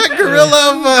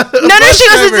 Of, No, she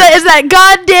goes. It's that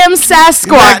goddamn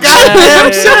Sasquatch.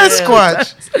 Goddamn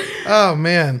Sasquatch. Oh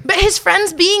man. But his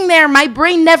friends being there, my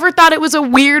brain never thought it was a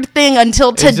weird thing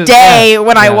until just- today yeah,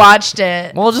 when I yeah. watched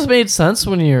it. Well, it just made sense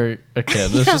when you're a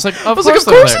kid. It's just like, of I was like, course,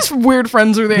 of course they're his weird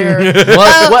friends are there. there.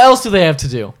 What else do they have to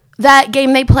do? That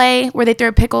game they play where they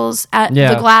throw pickles at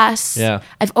Yeah. the glass. Yeah.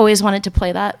 I've always wanted to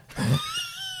play that.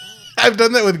 I've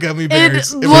done that with gummy It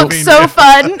bears. looks so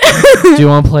fun. Do you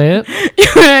want to play it?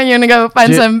 You're gonna go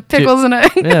find Do- some pickles in a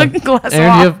Yeah. glass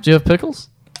Aaron, of do you have pickles?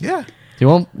 Yeah. Do you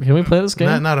want? Can we play this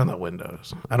game? Not on the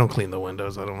windows. I don't clean the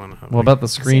windows. I don't want to. What about the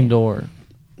screen door?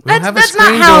 That's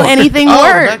not how anything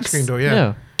That works. screen door. Yeah.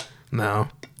 Yeah. No.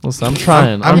 Listen, I'm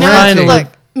trying. I'm I'm ready trying to- to Look,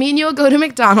 me and you will go to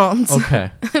McDonald's. Okay.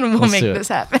 And we'll Let's make do it. this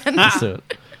happen. Let's do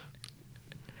it.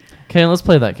 Okay, let's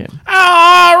play that game.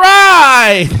 All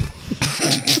right.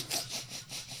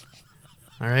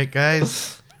 All right,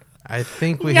 guys. I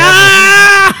think we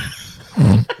have.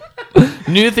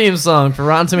 New theme song for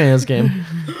Rotten Tomatoes game.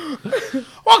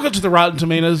 Welcome to the Rotten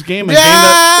Tomatoes game.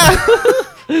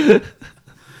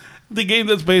 The game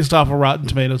that's based off of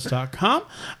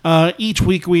RottenTomatoes.com. Each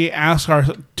week we ask our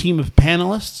team of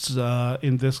panelists.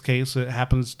 In this case, it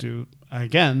happens to,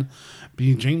 again,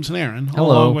 be James and Aaron,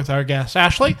 Hello. along with our guest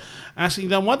Ashlee, asking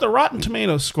them what the Rotten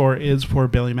Tomatoes score is for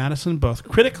Billy Madison, both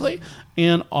critically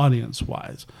and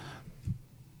audience-wise.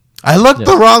 I looked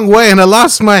the wrong way and I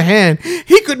lost my hand.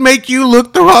 He could make you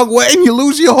look the wrong way and you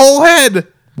lose your whole head.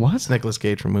 What? It's Nicolas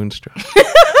Cage from Moonstruck.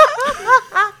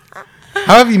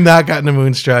 How have you not gotten a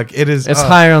Moonstruck? It's It's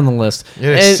higher on the list. It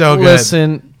is so good.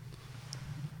 Listen,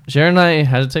 Jared and I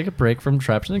had to take a break from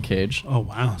Trapped in a Cage. Oh,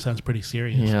 wow. Sounds pretty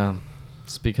serious. Yeah.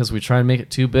 It's because we try and make it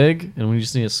too big, and we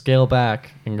just need to scale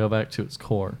back and go back to its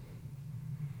core.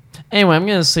 Anyway, I'm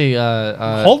gonna say.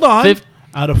 Hold on.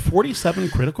 Out of 47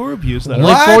 critical reviews that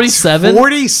Like are 47?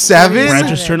 47?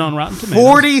 registered on Rotten Tomatoes,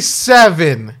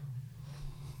 47.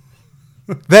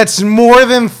 That's more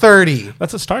than 30.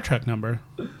 that's a Star Trek number.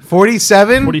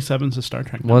 47? 47 is a Star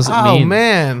Trek number. What does it Oh, mean?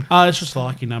 man. It's just a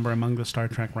lucky number among the Star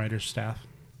Trek writers' staff.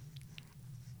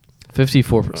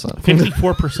 54%.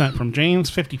 54% from James,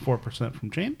 54%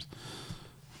 from James.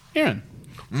 Aaron.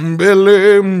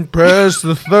 Billy passed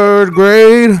the 3rd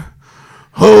grade.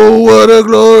 Oh, what a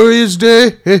glorious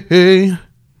day.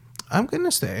 I'm going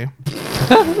to say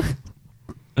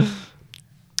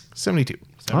 72. 72.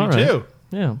 All right.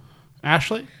 Yeah.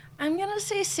 Ashlee. I'm gonna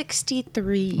say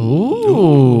 63.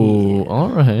 Ooh. All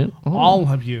right. Oh. All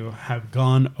of you have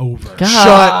gone over. God.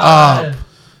 Shut up.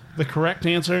 The correct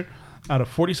answer out of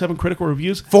 47 critical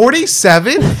reviews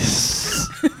 47?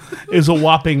 is a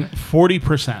whopping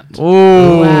 40%.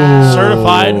 Ooh.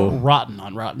 Certified rotten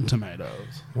on Rotten Tomatoes.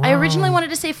 I originally wanted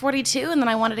to say 42, and then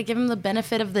I wanted to give him the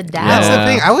benefit of the doubt. That's the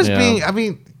thing. I was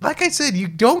Yeah. like I said, you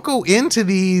don't go into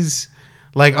these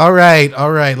like, all right,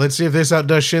 let's see if this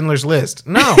outdoes Schindler's List.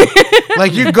 No.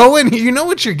 Like, you go in, you know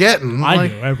what you're getting. I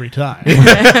Like, do every time.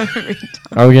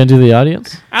 Are we gonna do the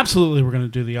audience? Absolutely, we're going to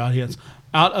do the audience.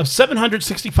 Out of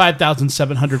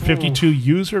 765,752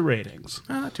 user ratings,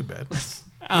 not too bad.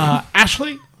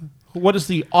 Ashlee, what is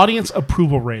the audience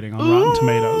approval rating on Rotten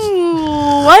Tomatoes?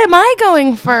 Ooh, why am I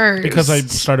going first? Because I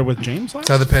started with James last.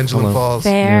 That's how the pendulum falls.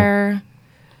 Fair.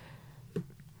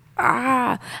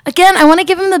 Again, I want to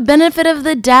give him the benefit of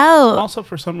the doubt. Also,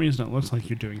 for some reason, it looks like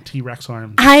you're doing T-Rex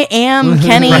arms. I am,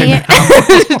 Kenny.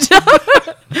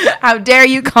 How dare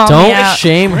you call me Don't out?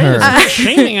 shame her. It's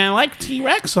shaming. I like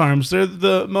T-Rex arms. They're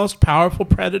the most powerful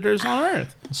predators on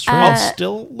Earth. It's true. While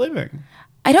still living.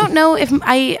 I don't know if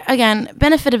again,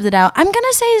 benefit of the doubt. I'm going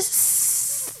to say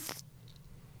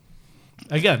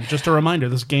Again, just a reminder,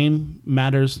 this game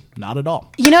matters not at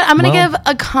all. you know what? I'm going to Well- give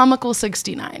a comical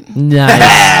 69. Nice.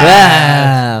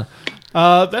 Yeah.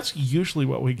 That's usually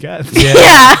what we get. Yeah.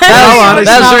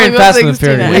 That's during Fast and the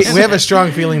 69. Furious. We have a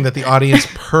strong feeling that the audience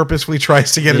purposefully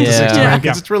tries to get into Yeah. 69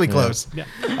 because Yeah. it's really close. Yeah.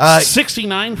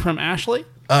 69 from Ashlee.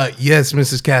 Yes,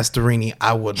 Mrs. Castorini,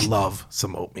 I would love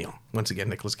some oatmeal. Once again,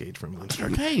 Nicolas Cage from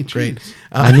Moonstruck. Okay, Great. geez.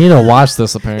 I need to watch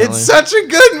this. Apparently, It's such a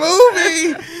good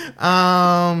movie.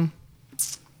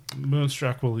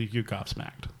 Moonstruck will leave you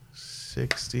gobsmacked.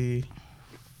 64%.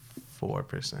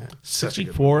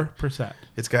 64%.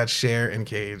 It's got Cher and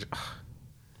Cage.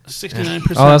 69%.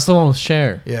 oh, that's the one with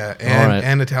Cher. Yeah, All right.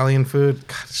 and Italian food.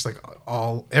 God, it's like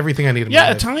everything I need in my Yeah,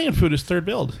 life. Italian food is third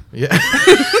build. Yeah.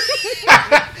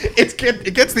 It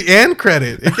gets the and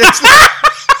credit. It gets the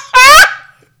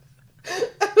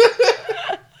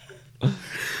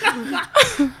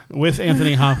With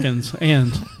Anthony Hopkins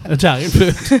and Italian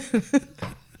food.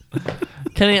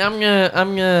 Kenny, I'm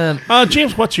gonna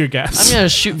James, what's your guess? I'm gonna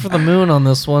shoot for the moon on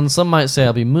this one. Some might say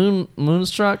I'll be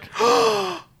moonstruck.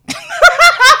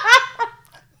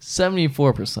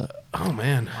 74%. Oh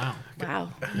man.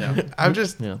 Wow. I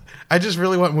just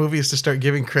really want movies to start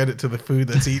giving credit to the food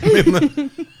that's eaten in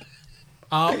them.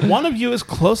 One of you is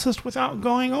closest without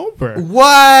going over.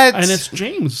 What? And it's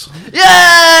James.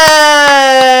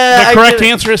 yeah. The correct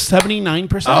answer is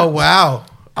 79%. Oh wow.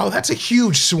 Oh, that's a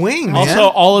huge swing, man. Also,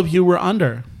 all of you were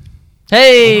under.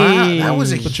 Hey, Wow, that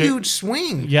was a But huge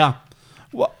swing. Yeah.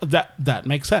 Well, that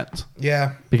makes sense.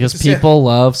 Yeah. because It's a- people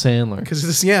love Sandler. Because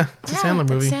it's a Sandler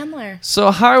movie. Sandler.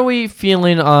 So how are we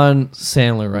feeling on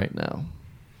Sandler right now?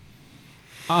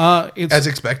 It's As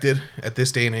expected at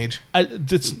this day and age. I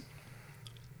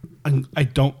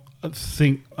don't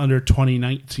think under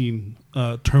 2019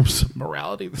 terms of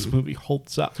morality, this movie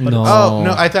holds up. But No. Oh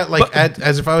no, I thought like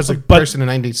as if I was a but- person in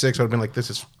 '96, I would have been like, "This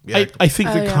is." Yeah, I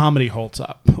think the yeah. comedy holds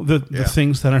up. The Yeah.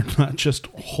 things that are not just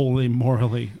wholly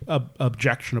morally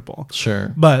objectionable.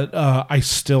 Sure. But I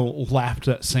still laughed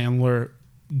at Sandler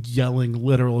yelling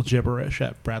literal gibberish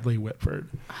at Bradley Whitford.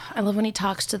 I love when he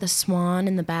talks to the swan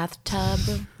in the bathtub.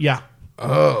 Yeah.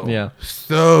 oh, Yeah.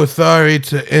 So sorry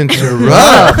to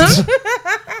interrupt.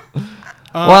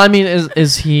 Well, I mean,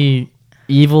 is he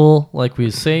evil like we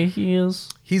say he is?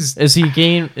 Is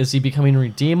he becoming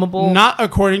redeemable? Not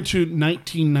according to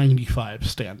 1995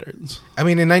 standards. I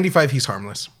mean, in '95, he's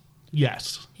harmless,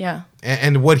 Yes. Yeah.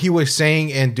 and what he was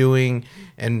saying and doing,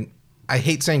 and I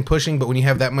hate saying pushing, but when you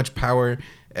have that much power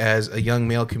as a young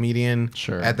male comedian,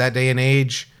 Sure. at that day and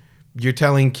age, you're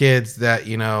telling kids that,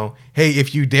 hey,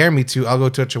 if you dare me to, I'll go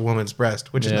touch a woman's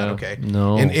breast, which is not Yeah. okay.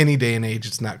 No. In any day and age,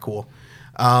 it's not cool.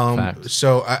 Fact.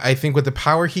 So I think with the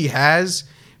power he has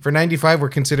for '95, we're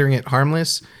considering it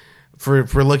harmless.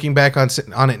 for looking back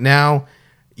on it now,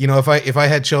 you know, if I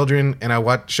had children and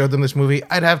I showed them this movie,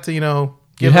 I'd have to, you know,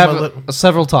 give them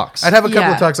several talks. I'd have a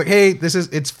couple of talks like, hey,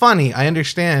 it's funny, I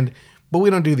understand, but we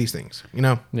don't do these things, you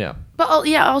know? Yeah. But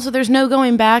also there's no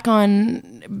going back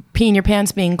on peeing your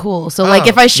pants being cool. So like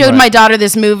if I showed my daughter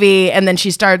this movie and then she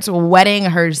starts wetting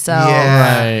herself,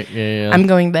 I'm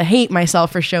going to hate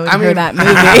myself for showing her that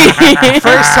movie.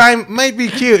 First time might be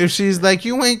cute if she's like,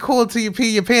 you ain't cool till you pee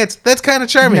your pants. That's kind of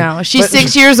charming. No, she's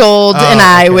 6 years old and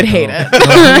I would hate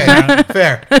it.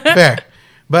 Fair.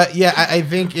 But yeah, I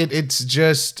think it's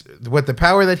just what the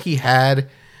power that he had,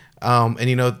 and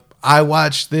you know, I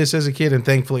watched this as a kid, and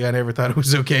thankfully, I never thought it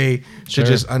was okay to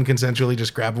just unconsensually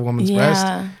just grab a woman's breast.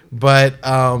 But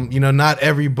you know, not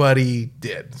everybody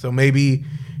did. So maybe,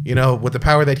 you know, with the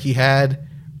power that he had,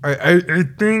 I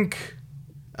think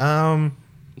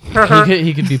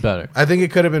he could be better. I think it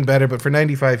could have been better, but for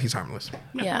 95, he's harmless.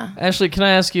 Yeah. Ashlee, can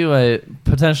I ask you a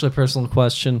potentially personal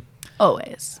question?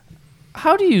 Always.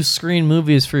 How do you screen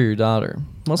movies for your daughter?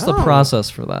 What's the process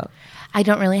for that? I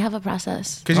don't really have a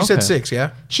process. Because you said 6,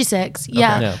 yeah? She's 6,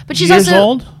 yeah. But she's Years also...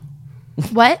 old?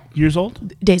 What? Years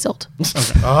old? Days old.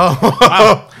 Okay. Oh,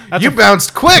 wow. You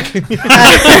bounced quick.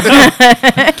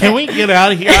 Can we get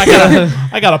out of here?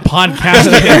 I got a podcast.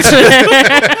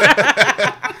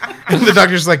 And the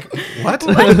doctor's like, what?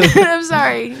 I'm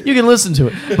sorry. You can listen to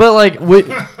it. But like,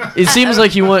 it seems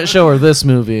like you wouldn't show her this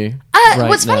movie.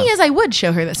 What's funny is I would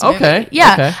show her this movie. Okay.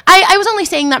 Yeah. Okay. I was only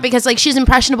saying that because like she's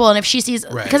impressionable, and if she sees,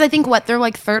 because I think they're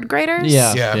like third graders.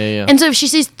 Yeah. And so if she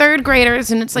sees third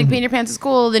graders and it's like peeing your pants at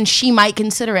school, then she might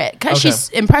consider it because she's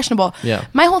impressionable. Yeah.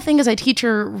 My whole thing is I teach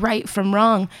her right from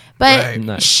wrong, but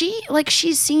Nice.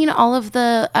 she's seen all of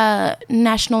the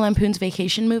National Lampoon's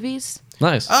Vacation movies.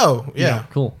 Nice. Oh, yeah.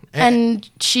 Cool. And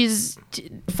she's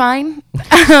fine.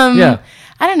 Yeah.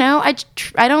 I don't know.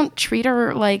 I don't treat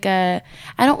her like I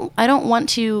don't want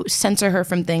to censor her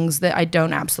from things that I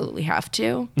don't absolutely have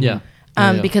to. Yeah.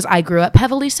 Because I grew up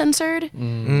heavily censored.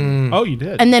 Oh, you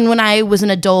did. And then when I was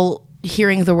an adult,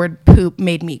 hearing the word poop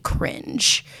made me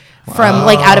cringe from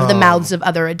like out of the mouths of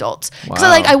other adults. Because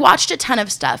I watched a ton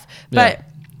of stuff, but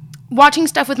watching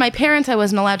stuff with my parents, I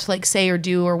wasn't allowed to like say or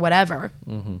do or whatever.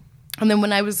 Mm-hmm. And then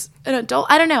when I was an adult,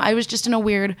 I don't know. I was just in a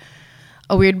weird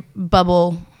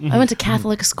bubble. I went to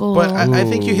Catholic school. But I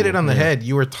think you hit it on the head.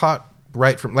 You were taught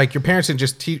right from, like, your parents didn't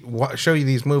just show you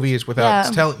these movies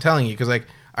without telling you. Because, like,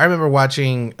 I remember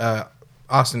watching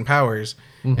Austin Powers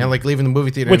and, like, leaving the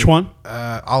movie theater. Which one?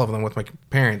 All of them with my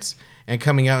parents. And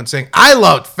coming out and saying, I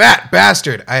loved Fat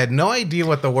Bastard. I had no idea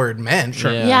what the word meant.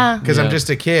 Sure. Yeah. Because I'm just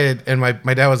a kid. And my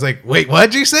dad was like, wait,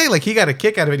 what'd you say? Like, he got a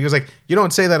kick out of it. He was like, you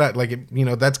don't say that. Like, you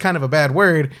know, that's kind of a bad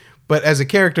word. But as a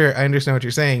character, I understand what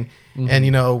you're saying. And,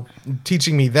 you know,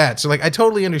 teaching me that. So, like, I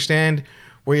totally understand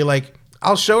where you're like,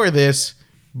 I'll show her this.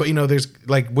 But, you know, there's,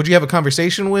 like, would you have a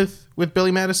conversation with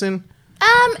Billy Madison?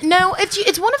 No,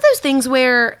 it's one of those things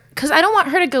where, because I don't want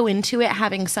her to go into it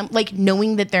having some, like,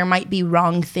 knowing that there might be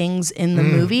wrong things in the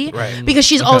movie. Right. Because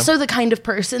she's also the kind of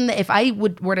person that if I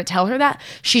were to tell her that,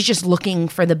 she's just looking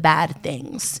for the bad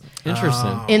things.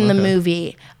 Interesting. In the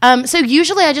movie. So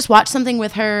usually I just watch something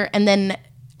with her and then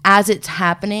as it's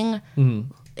happening,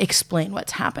 explain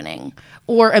what's happening.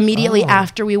 Or immediately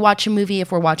after we watch a movie,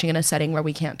 if we're watching in a setting where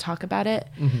we can't talk about it,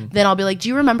 then I'll be like, do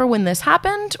you remember when this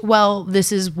happened? Well,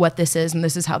 this is what this is and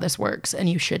this is how this works and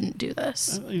you shouldn't do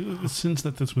this. The sins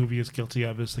that this movie is guilty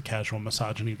of is the casual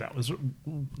misogyny that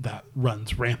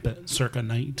runs rampant circa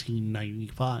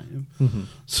 1995.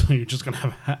 So you're just going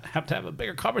to have to have a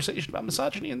bigger conversation about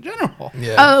misogyny in general.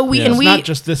 Yeah. It's not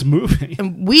just this movie.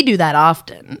 We do that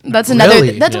often. That's another.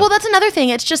 Really? That's another thing.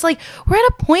 It's just like we're at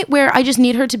a point where I just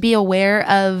need her to be aware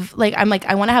of, like, I'm like,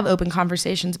 I want to have open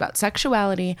conversations about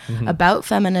sexuality, about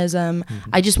feminism.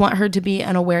 I just want her to be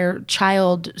an aware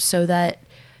child so that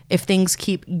if things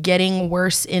keep getting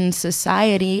worse in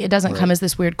society, it doesn't come as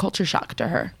this weird culture shock to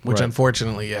her. Which,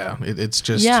 unfortunately, it's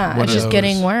just it's just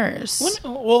getting worse.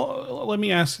 Let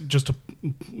me ask, just to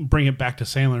bring it back to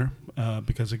Sandler,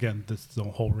 because again, this is the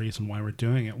whole reason why we're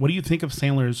doing it. What do you think of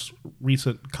Sandler's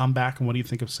recent comeback, and what do you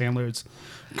think of Sandler's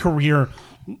career?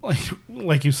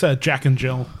 Like you said, Jack and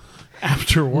Jill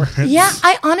afterwards. Yeah,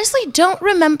 I honestly don't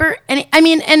remember any. I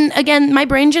mean, and again, my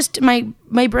brain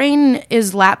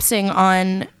is lapsing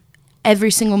on every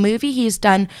single movie he's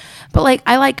done. But like,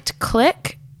 I liked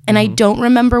Click, and I don't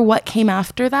remember what came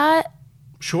after that.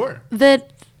 Sure.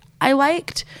 That I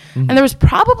liked, and there was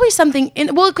probably something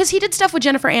in because he did stuff with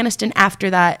Jennifer Aniston after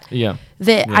that.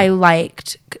 I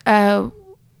liked. I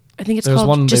think it's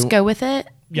called Just Go With It.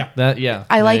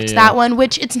 I liked that one,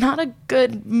 which it's not a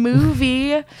good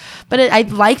movie, but I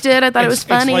liked it. I thought it was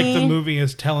funny. It's like the movie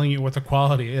is telling you what the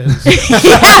quality is.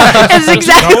 It's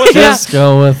exactly. Just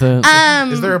go with it.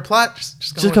 Is there a plot?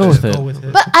 Just go with it. Go with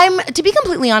it. But to be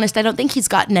completely honest, I don't think he's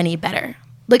gotten any better.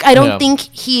 Like, I don't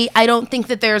think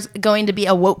that there's going to be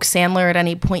a woke Sandler at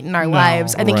any point in our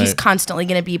lives. I think he's constantly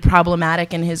going to be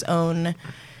problematic in his own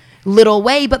little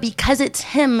way, but because it's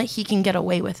him, he can get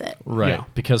away with it. Right. Yeah.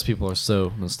 Because people are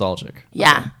so nostalgic.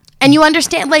 Yeah. And you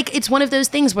understand, like, it's one of those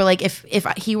things where, like, if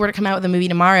he were to come out with a movie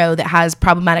tomorrow that has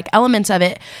problematic elements of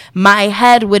it, my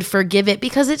head would forgive it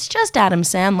because it's just Adam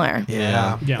Sandler.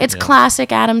 Yeah. It's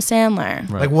classic Adam Sandler.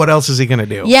 Right. Like, what else is he going to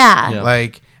do? Yeah.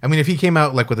 Like, I mean, if he came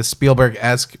out, like, with a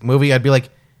Spielberg-esque movie, I'd be like,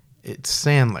 it's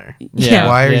Sandler. Yeah.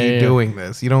 Why are you doing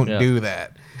this? You don't do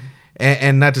that.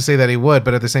 And not to say that he would,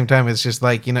 but at the same time, it's just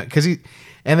like, because he...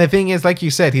 And the thing is, like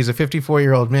you said, he's a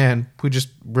 54-year-old man who just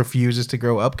refuses to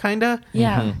grow up, kind of.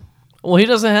 Yeah. Mm-hmm. Well, he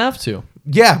doesn't have to.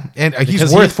 Yeah, and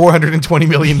he's worth $420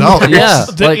 million. Yeah.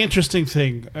 The interesting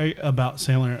thing about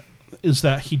Sandler is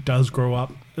that he does grow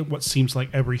up. What seems like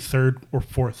every third or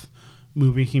fourth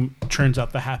movie, he churns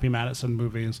out the Happy Madison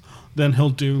movies. Then he'll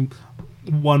do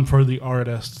one for the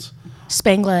artists.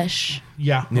 Spanglish.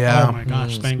 Yeah. Yeah. Oh my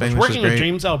gosh, Spanglish. Spanglish Working is with great.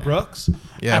 James L. Brooks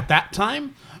at that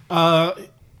time,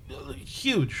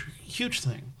 huge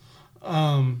thing.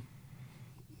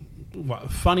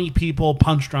 Funny People,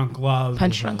 Punch Drunk Love.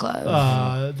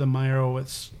 The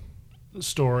Meyerowitz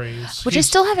stories. Which I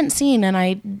still haven't seen, and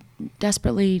I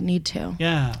desperately need to.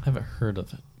 Yeah. I haven't heard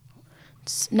of it.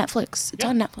 It's Netflix. It's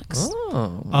on Netflix.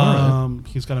 Oh.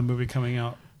 He's got a movie coming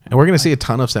out. And we're going to see a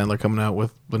ton of Sandler coming out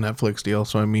with the Netflix deal.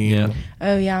 So, I mean...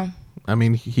 Oh, yeah. I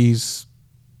mean, he's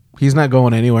not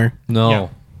going anywhere. No.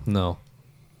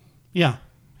 Yeah.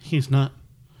 He's not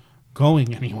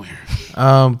going anywhere.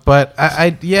 But I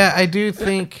do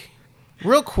think,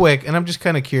 real quick, and I'm just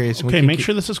kind of curious. Okay, make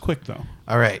sure this is quick, though.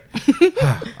 All right.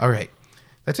 All right.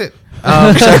 That's it.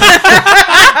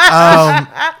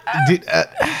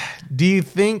 Do you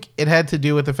think it had to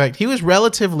do with the fact he was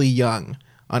relatively young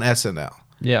on SNL?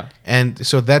 Yeah. And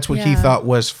so that's what he thought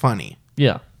was funny.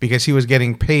 Yeah. Because he was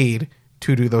getting paid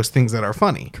to do those things that are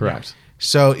funny. Correct.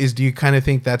 So do you kind of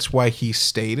think that's why he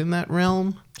stayed in that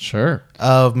realm? Sure.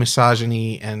 Of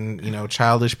misogyny and,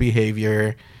 childish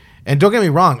behavior. And don't get me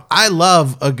wrong, I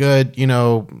love a good,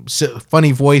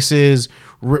 funny voices,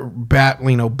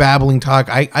 babbling talk.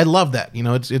 I love that.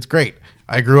 It's great.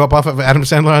 I grew up off of Adam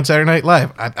Sandler on Saturday Night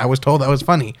Live. I was told that was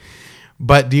funny.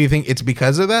 But do you think it's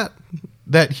because of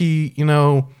that he, in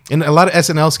a lot of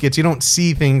SNL skits, you don't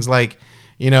see things like,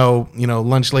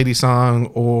 Lunch Lady Song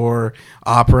or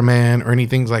Opera Man or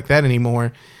anything like that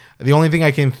anymore. The only thing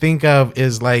I can think of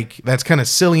is like that's kind of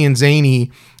silly and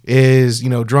zany is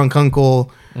Drunk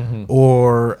Uncle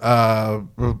or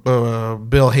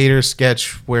Bill Hader's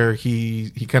sketch where he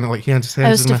kind of like he has his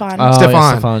hands in Stefan.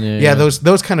 Stefan. Yeah.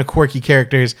 Those kind of quirky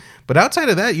characters. But outside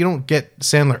of that, you don't get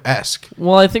Sandler-esque.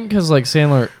 Well, I think because like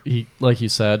Sandler, he like you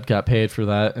said, got paid for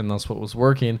that, and that's what was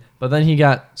working. But then he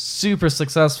got super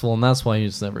successful, and that's why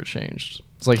he's never changed.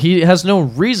 It's like he has no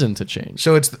reason to change.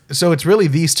 So it's really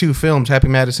these two films, Happy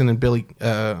Madison and Billy.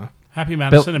 Happy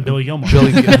Madison and Billy Gilmore.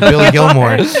 Billy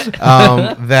Gilmore.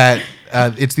 That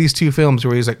it's these two films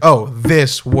where he's like, oh,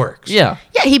 this works. Yeah.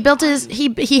 Yeah, he built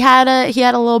he had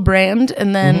a little brand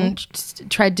and then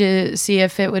tried to see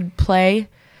if it would play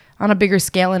on a bigger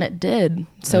scale, and it did.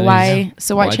 So why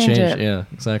change it? Yeah,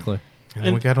 exactly. And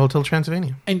then we got Hotel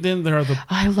Transylvania. And then there are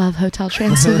I love Hotel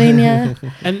Transylvania.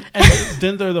 and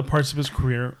then there are the parts of his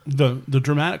career, the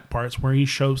dramatic parts where he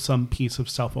shows some piece of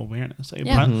self-awareness.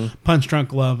 Punch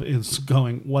Drunk Love is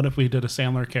going, what if we did a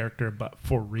Sandler character but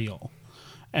for real?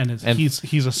 And he's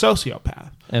a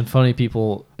sociopath. And Funny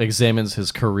People examines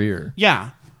his career.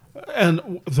 Yeah.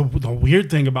 And the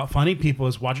weird thing about Funny People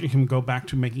is watching him go back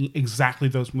to making exactly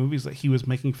those movies that he was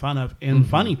making fun of in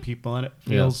Funny People, and it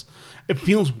feels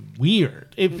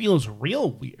weird. It feels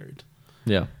real weird.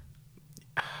 Yeah.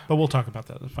 But we'll talk about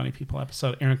that in the Funny People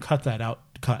episode. Aaron, cut that out.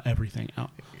 Cut everything out.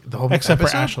 The whole except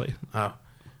episode? for Ashlee. Oh.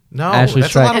 No,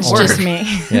 Ashley's that's a lot of It's work. just me.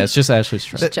 Yeah, it's just Ashley's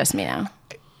track. It's just me now.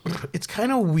 It's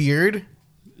kind of weird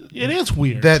It is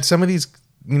weird. that some of these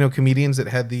comedians that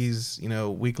had these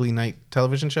weekly night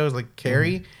television shows like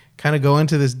Carrie kind of go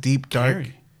into this deep dark.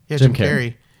 Carrey. Yeah, Jim Jim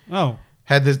Carrey. Carrey Oh.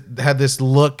 had this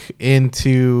look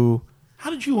into How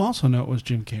did you also know it was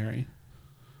Jim Carrey?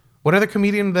 what other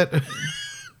comedian that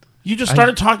You just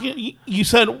started talking. You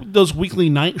said those weekly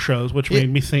night shows, which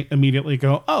made me think immediately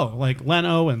go, oh, like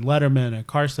Leno and Letterman and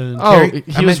Carson. Oh, Carrie-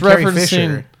 I he was meant Carrie referencing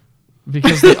Fisher.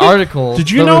 because the article. Did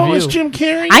you the know review, it was Jim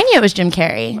Carrey? I knew it was Jim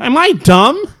Carrey. Am I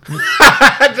dumb?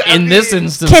 In this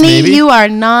instance, Kenny, maybe. you are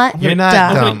not. You're not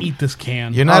I'm dumb. gonna eat this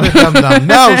can. You're not a dum-dum.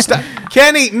 No, stop.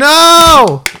 Kenny,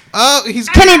 no! Oh, he's...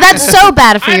 Kenny, that's so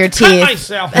bad for I your have to cut teeth.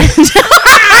 myself.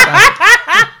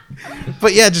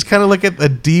 But yeah, just kind of look at the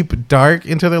deep dark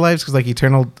into their lives, because like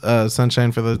Eternal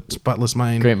Sunshine for the Spotless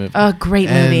Mind. Great movie. Oh, great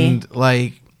movie. And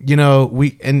like, you know,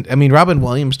 I mean, Robin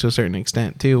Williams to a certain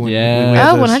extent too. Yeah. we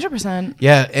had Oh, those- 100%.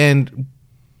 Yeah, and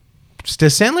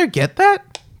does Sandler get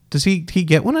that? Does he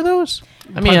get one of those?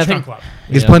 I mean, I Punch think Drunk Love.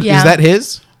 Is Yeah. Punch, Yeah. is that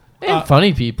his? and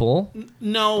funny people.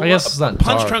 No, I guess it's not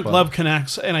Punch dark, Drunk but- Love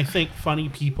connects, and I think funny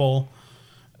people.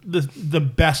 The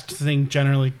best thing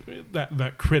generally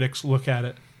that critics look at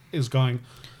it is going,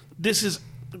 this is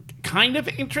kind of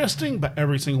interesting, but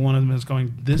every single one of them is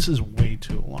going, this is way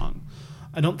too long.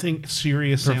 I don't think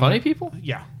serious For Sandler- funny people?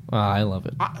 Yeah, Oh, I love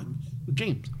it.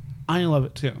 James, I love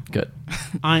it too. Good.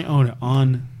 I own it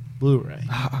on Blu-ray.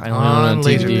 I only On own it on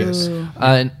DVD. Laserdisc.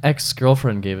 An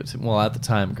ex-girlfriend gave it to me. Well, at the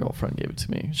time, girlfriend gave it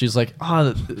to me. She's like,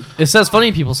 "Oh, it says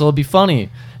funny people, so it'll be funny."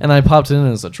 And I popped it in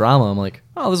as a drama. I'm like,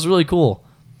 "Oh, this is really cool."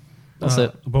 That's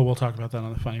it. But we'll talk about that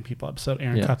on the Funny People episode.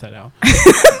 Aaron, Yeah. cut that out.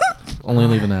 Only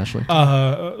leaving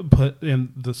Ashlee. Put in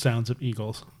the sounds of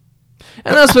eagles.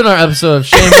 And that's been our episode of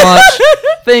Shame Watch.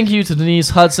 Thank you to Denise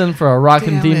Hudson for our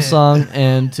rockin' Damn theme it. song,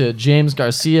 and to James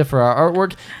Garcia for our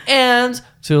artwork, and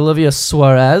to Olivia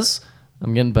Suarez.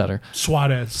 I'm getting better.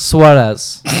 Suarez.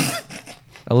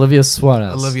 Olivia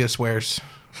Suarez. Olivia swears.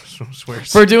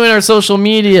 For doing our social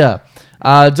media.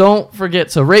 Don't forget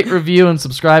to rate, review, and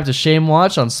subscribe to Shame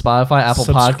Watch on Spotify, Apple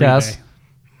Podcasts,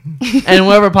 and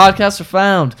wherever podcasts are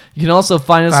found. You can also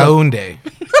find us Aunde.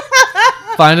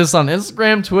 find us on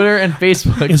Instagram, Twitter, and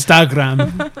Facebook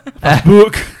Instagram,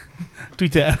 Facebook,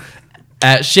 Twitter.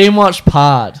 at Shame Watch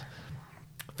Pod.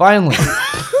 Finally.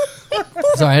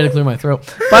 Sorry, I had to clear my throat.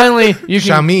 Finally, you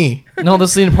can... Shami. No,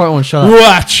 this is the important one. Shut up.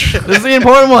 Watch This is the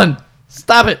important one.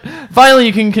 Stop it. Finally,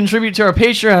 you can contribute to our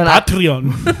Patreon at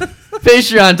Patreon.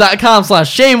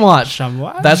 patreon.com/shamewatch.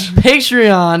 Shamewatch? That's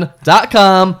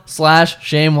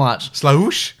patreon.com/shamewatch.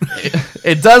 Slaush.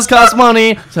 It does cost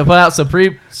money to put out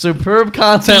superb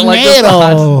content like this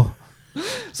pod.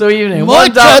 So even a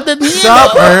 $1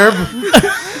 Suburb.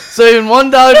 so even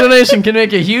 $1 donation can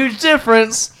make a huge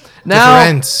difference. Now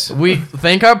Difference. we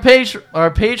thank our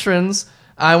patrons.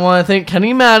 I want to thank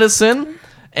Kenny Madison,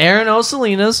 Aaron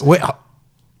O'Salinas. Wait,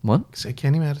 What? say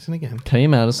Kenny Madison again. Kenny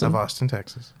Madison, Of Austin,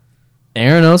 Texas.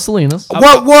 Aaron O'Salinas,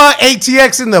 What?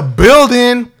 ATX in the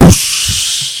building.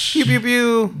 Pew, pew,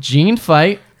 pew. Gene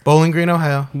Fight. Bowling Green,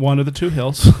 Ohio. One of the two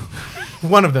hills.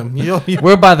 One of them.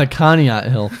 We're by the Conneaut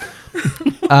Hill.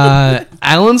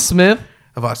 Alan Smith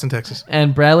Of Austin, Texas.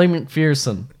 and Bradley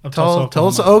McPherson. Of Tulsa,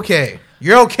 Tulsa, Oklahoma. okay.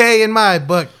 You're okay in my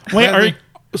book. Wait,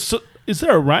 is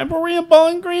there a rivalry in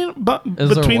Bowling Green Is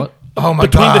there between what? Oh my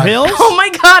between God. the hills? Oh my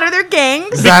God, are there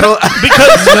gangs? Battle,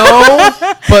 No,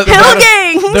 but Hill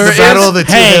gangs! there the is- battle of the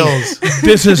two Hey. hills.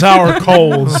 This is our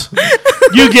coals.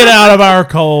 You get out of our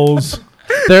coals.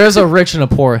 there is a rich and a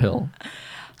poor hill.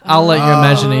 I'll let your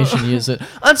imagination use it.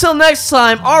 Until next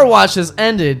time, our watch has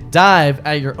ended. Dive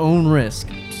at your own risk.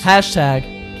 Hashtag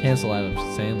cancel Adam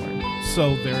Sandler.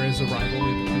 So there is a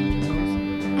rivalry between the two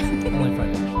hills. Only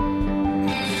Friday.